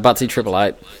forget too. Butsy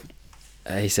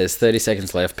 888. He says 30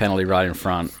 seconds left, penalty right in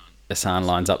front. Hassan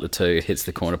lines up the 2, hits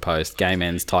the corner post. Game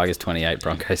ends, Tigers 28,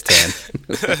 Broncos 10.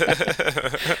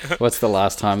 What's the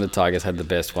last time the Tigers had the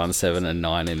best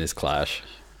 1-7-9 in this clash?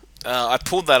 I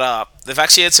pulled that up. They've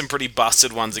actually had some pretty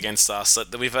busted ones against us.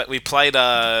 We played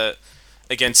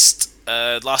against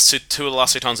last two of the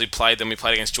last 2 times we played them. We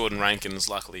played against Jordan Rankins,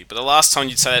 luckily. But the last time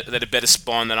you'd say they had a better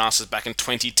spine than us was back in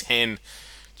 2010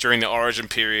 during the Origin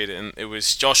period, and it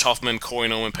was Josh Hoffman, Corey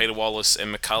Norman, Peter Wallace,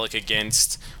 and McCulloch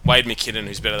against Wade McKinnon,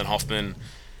 who's better than Hoffman.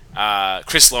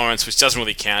 Chris Lawrence, which doesn't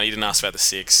really count. He didn't ask about the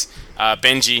 6.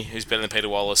 Benji, who's better than Peter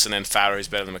Wallace, and then Farah, who's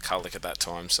better than McCulloch at that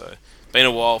time. So, been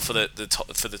a while for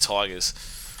the Tigers.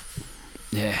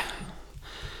 Yeah.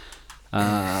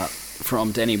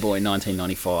 From Denny Boy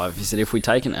 1995, he said, if we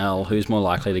take an L, who's more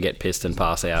likely to get pissed and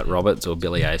pass out, Roberts or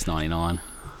Billy Ace 99?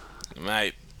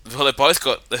 Mate, well, they've both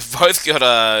got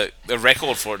a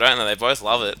record for it, don't they? They both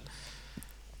love it.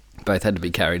 Both had to be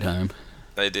carried home.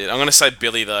 They did. I'm going to say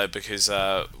Billy though, because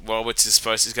Roberts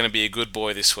is going to be a good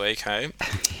boy this week. Hey,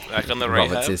 back on the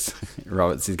rehab.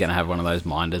 Roberts is going to have one of those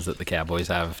minders that the Cowboys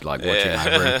have, like watching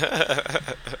over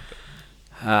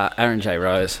him. Aaron J.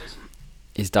 Rose.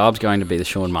 Is Darbs going to be the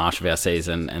Sean Marsh of our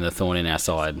season and the thorn in our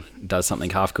side? Does something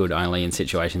half good only in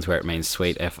situations where it means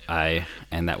sweet FA,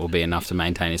 and that will be enough to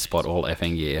maintain his spot all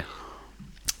effing year?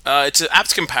 It's an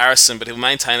apt comparison, but he'll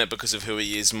maintain it because of who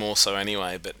he is more so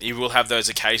anyway. But he will have those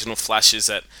occasional flashes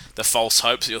at the false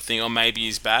hopes that you'll think, oh, maybe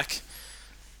he's back.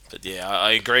 But yeah,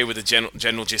 I agree with the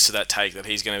general gist of that take that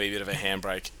he's going to be a bit of a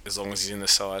handbrake as long as he's in the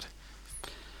side.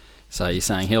 So you're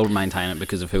saying he'll maintain it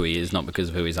because of who he is, not because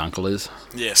of who his uncle is?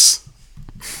 Yes.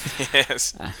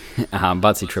 Yes.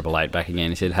 Butsy 888 back again.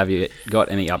 He said, have you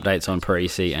got any updates on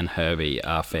Parisi and Herbie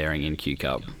are faring in Q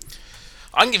Cup?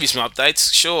 I can give you some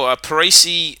updates. Sure.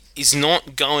 Parisi is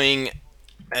not going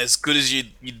as good as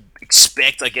you'd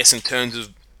expect, I guess, in terms of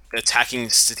attacking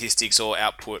statistics or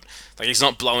output. Like, he's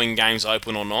not blowing games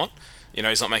open or not. You know,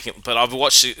 he's not making... But I've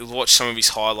watched some of his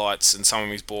highlights and some of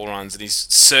his ball runs, and he's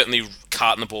certainly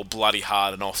carting the ball bloody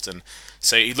hard and often.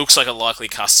 So he looks like a likely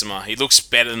customer. He looks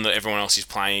better than everyone else he's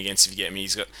playing against, if you get me.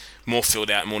 He's got more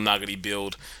filled out, more nuggety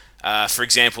build. For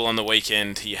example, on the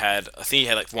weekend, I think he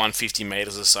had like 150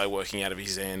 metres or so working out of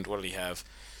his end. What did he have?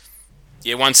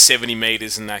 Yeah, 170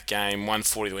 metres in that game,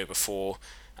 140 the week before.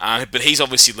 But he's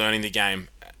obviously learning the game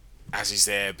as he's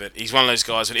there. But he's one of those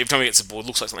guys that every time he gets the ball, it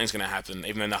looks like something's going to happen,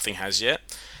 even though nothing has yet.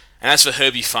 And as for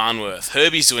Herbie Farnworth,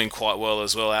 Herbie's doing quite well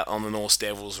as well out on the North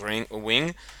Devils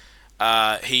wing.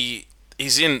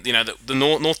 He's in, you know, the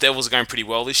North Devils are going pretty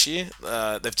well this year.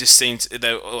 They've just seen,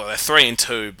 they're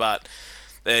 3-2, but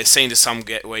they're seen to some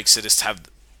weeks to just have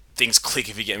things click,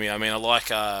 if you get me. I mean, I like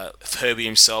Herbie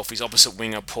himself. His opposite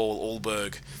winger, Paul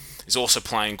Alberg, is also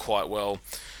playing quite well.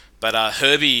 But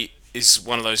Herbie is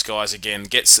one of those guys, again,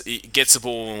 gets the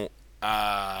ball,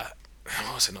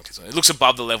 it looks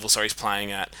above the level so he's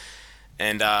playing at.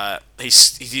 And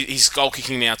he's goal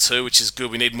kicking now too, which is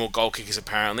good. We need more goal kickers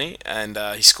apparently. And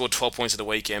he scored 12 points at the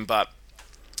weekend. But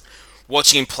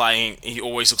watching him playing, he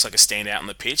always looks like a standout on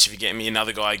the pitch. If you get me,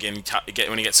 another guy again,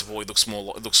 when he gets the ball, he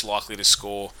looks likely to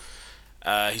score.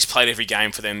 He's played every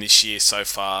game for them this year so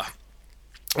far.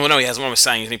 Well, no, he hasn't. What I was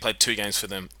saying, he's only played 2 games for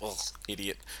them. Oh,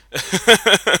 idiot!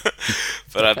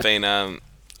 But I've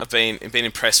been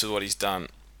impressed with what he's done.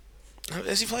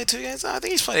 Has he played 2 games? I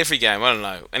think he's played every game. I don't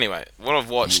know. Anyway, what I've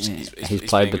watched... He's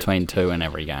played between 2 in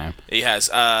every game. He has.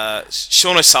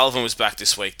 Sean O'Sullivan was back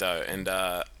this week, though, and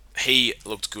he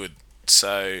looked good.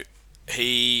 So,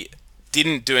 he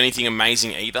didn't do anything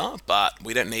amazing either, but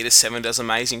we don't need a 7 does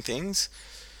amazing things.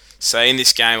 So in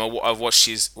this game, I've watched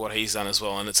what he's done as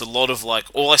well, and it's a lot of like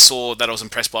all I saw that I was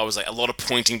impressed by was like a lot of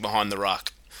pointing behind the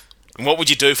ruck. And what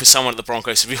would you do for someone at the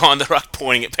Broncos behind the ruck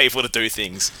pointing at people to do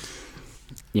things?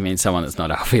 You mean someone that's not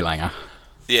Alfie Langer?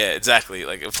 Yeah, exactly.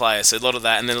 Like a player. So a lot of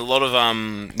that, and then a lot of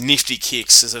nifty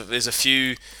kicks. There's a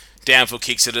few downfield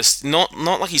kicks that are not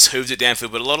like he's hooved it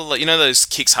downfield, but a lot of like, those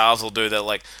kicks halves will do that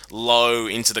like low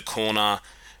into the corner,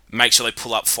 make sure they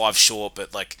pull up 5 short,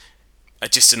 but like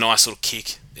just a nice little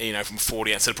kick, from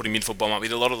 40 instead of putting midfield bomb up. He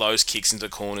did a lot of those kicks into the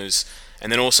corners,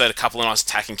 and then also had a couple of nice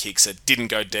attacking kicks that didn't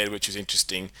go dead, which was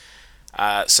interesting.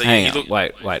 So Hang on,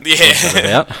 wait. Yeah, What's that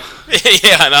about?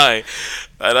 yeah, I know.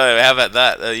 How about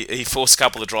that? He forced a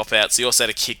couple of dropouts. He also had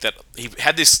a kick that he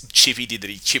had this chip he did that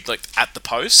he chipped like at the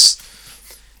post,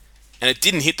 and it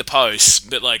didn't hit the post,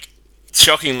 but like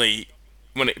shockingly,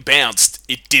 when it bounced,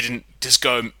 it didn't just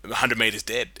go 100 meters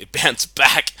dead. It bounced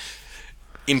back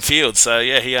in field. So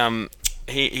yeah,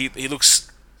 he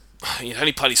looks. He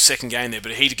only played his second game there,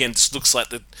 but he again just looks like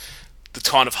the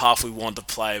kind of half we want to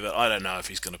play. But I don't know if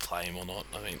he's going to play him or not.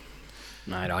 I mean,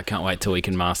 mate, I can't wait till we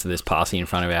can master this passing in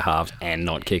front of our halves and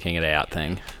not kicking it out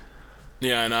thing.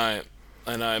 Yeah,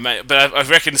 I know, mate. But I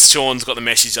reckon Sean's got the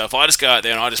message. If I just go out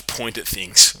there and I just point at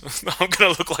things, I'm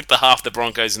going to look like the half the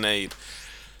Broncos need.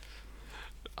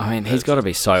 I mean, he's got to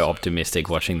be so optimistic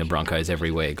watching the Broncos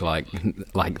every week. Like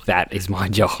that is my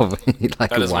job.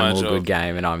 Like one more good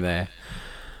game and I'm there.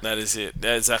 That is it.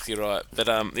 That's exactly right. But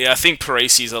I think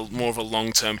Parisi is more of a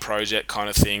long-term project kind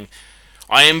of thing.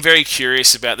 I am very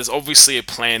curious about. There's obviously a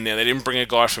plan there. They didn't bring a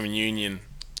guy from Union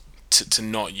to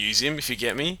not use him, if you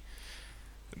get me.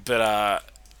 But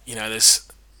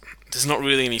there's not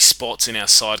really any spots in our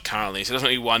side currently. So it doesn't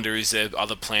make me wonder, is there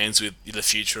other plans with the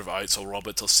future of Oates or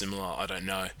Roberts or similar? I don't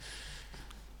know.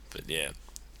 But yeah.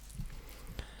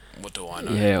 What do I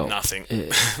know? Yeah, nothing.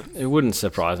 It wouldn't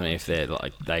surprise me if they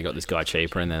got this guy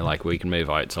cheaper and they're like, we can move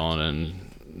Oates on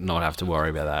and not have to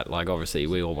worry about that. Like, obviously,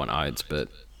 we all want Oates, but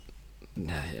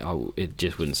it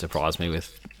just wouldn't surprise me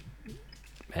with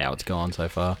how it's gone so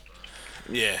far.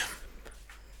 Yeah.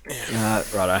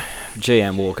 Righto.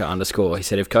 GM Walker _ he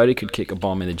said if Cody could kick a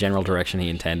bomb in the general direction he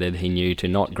intended, he knew to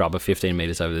not grub a 15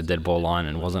 metres over the dead ball line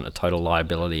and wasn't a total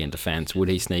liability in defence, would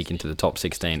he sneak into the top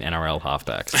 16 NRL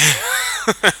halfbacks?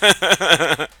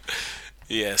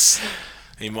 Yes.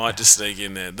 He might just sneak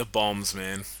in there. The bombs,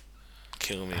 man.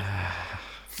 Kill me.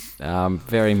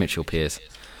 Very Mitchell Pearce.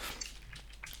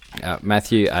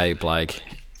 Matthew A. Blake.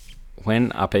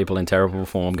 When are people in terrible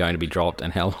form going to be dropped,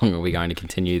 and how long are we going to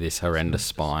continue this horrendous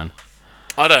spine?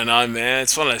 I don't know, man.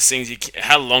 It's one of those things.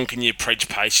 How long can you preach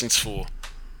patience for?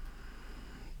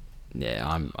 Yeah,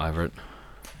 I'm over it.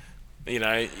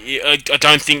 I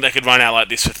don't think they could run out like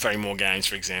this for 3 more games,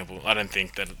 for example. I don't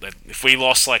think that if we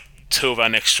lost like 2 of our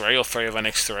next 3 or 3 of our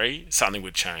next 3, something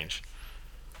would change.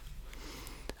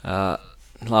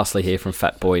 Lastly here from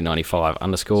Fatboy95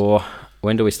 _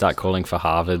 when do we start calling for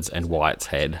Harvard's and White's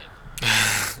head?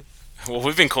 Well,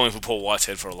 we've been calling for Paul White's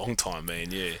head for a long time, man,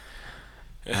 yeah.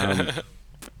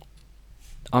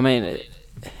 I mean,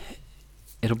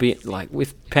 it'll be like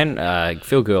with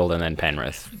Phil Gould and then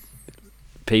Penrith.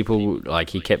 People, like,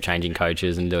 he kept changing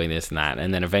coaches and doing this and that,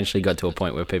 and then eventually got to a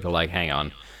point where people are like, hang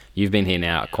on, you've been here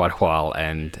now quite a while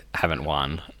and haven't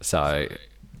won, so,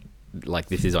 like,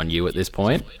 this is on you at this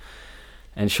point.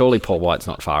 And surely Paul White's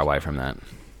not far away from that.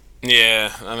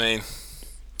 Yeah, I mean,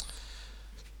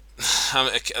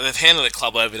 they've handed the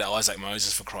club over to Isaac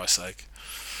Moses, for Christ's sake.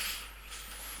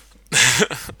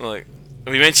 Like,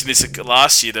 we mentioned this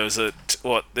last year. There was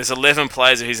there's 11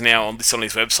 players who's now on his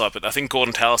website, but I think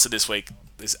Gordon Tallis said this week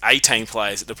there's 18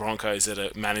 players at the Broncos that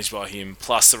are managed by him,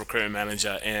 plus the recruitment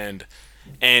manager and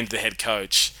the head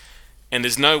coach. And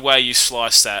there's no way you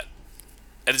slice that.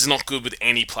 It is not good with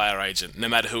any player agent, no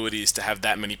matter who it is, to have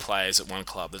that many players at one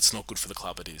club. That's not good for the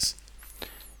club, it is.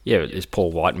 Yeah, but is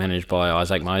Paul White managed by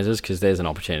Isaac Moses? Because there's an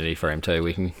opportunity for him too.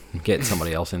 We can get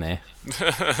somebody else in there.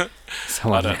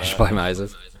 Someone managed by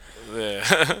Moses. Yeah.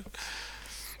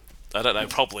 I don't know,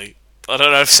 probably. I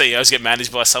don't know if CEOs get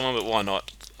managed by someone, but why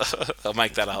not? I'll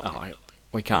make that up. Oh,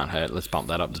 we can't hurt. Let's bump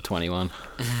that up to 21.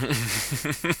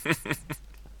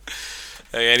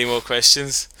 Okay, any more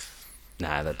questions?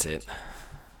 Nah, that's it.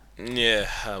 Yeah,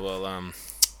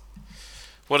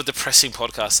 what a depressing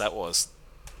podcast that was.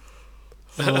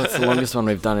 Oh, it's the longest one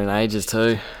we've done in ages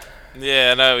too.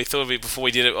 Yeah, I know. We thought it'd be before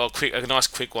we did it. A nice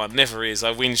quick one. Never is.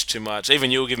 I whinge too much.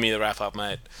 Even you'll give me the wrap up,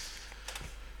 mate.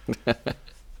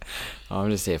 I'm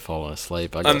just here falling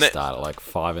asleep. I got to start at like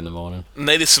 5 in the morning.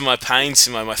 Need this for my pain,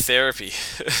 Simo, my therapy.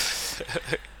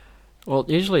 Well,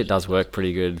 usually it does work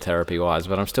pretty good therapy-wise,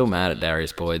 but I'm still mad at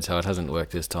Darius Boyd, so it hasn't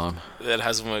worked this time. That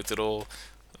hasn't worked at all.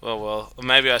 well.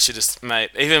 Maybe I should just, mate.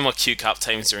 Even my Q Cup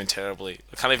team's doing terribly.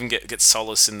 I can't even get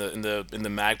solace in the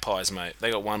Magpies, mate.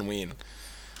 They got one win.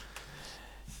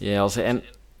 Yeah,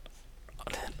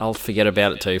 I'll forget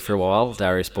about it too for a while,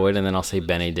 Darius Boyd, and then I'll see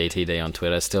Benny DTD on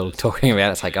Twitter still talking about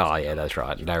it. It's like, oh yeah, that's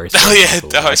right, Darius Boyd. Oh yeah,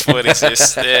 Darius Boyd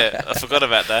exists. Yeah, I forgot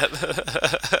about that.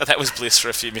 That was bliss for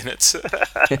a few minutes.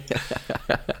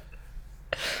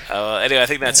 Anyway, I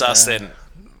think that's us then.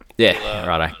 Yeah,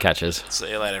 righto, catches. See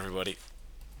you later, everybody.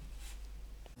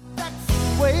 That's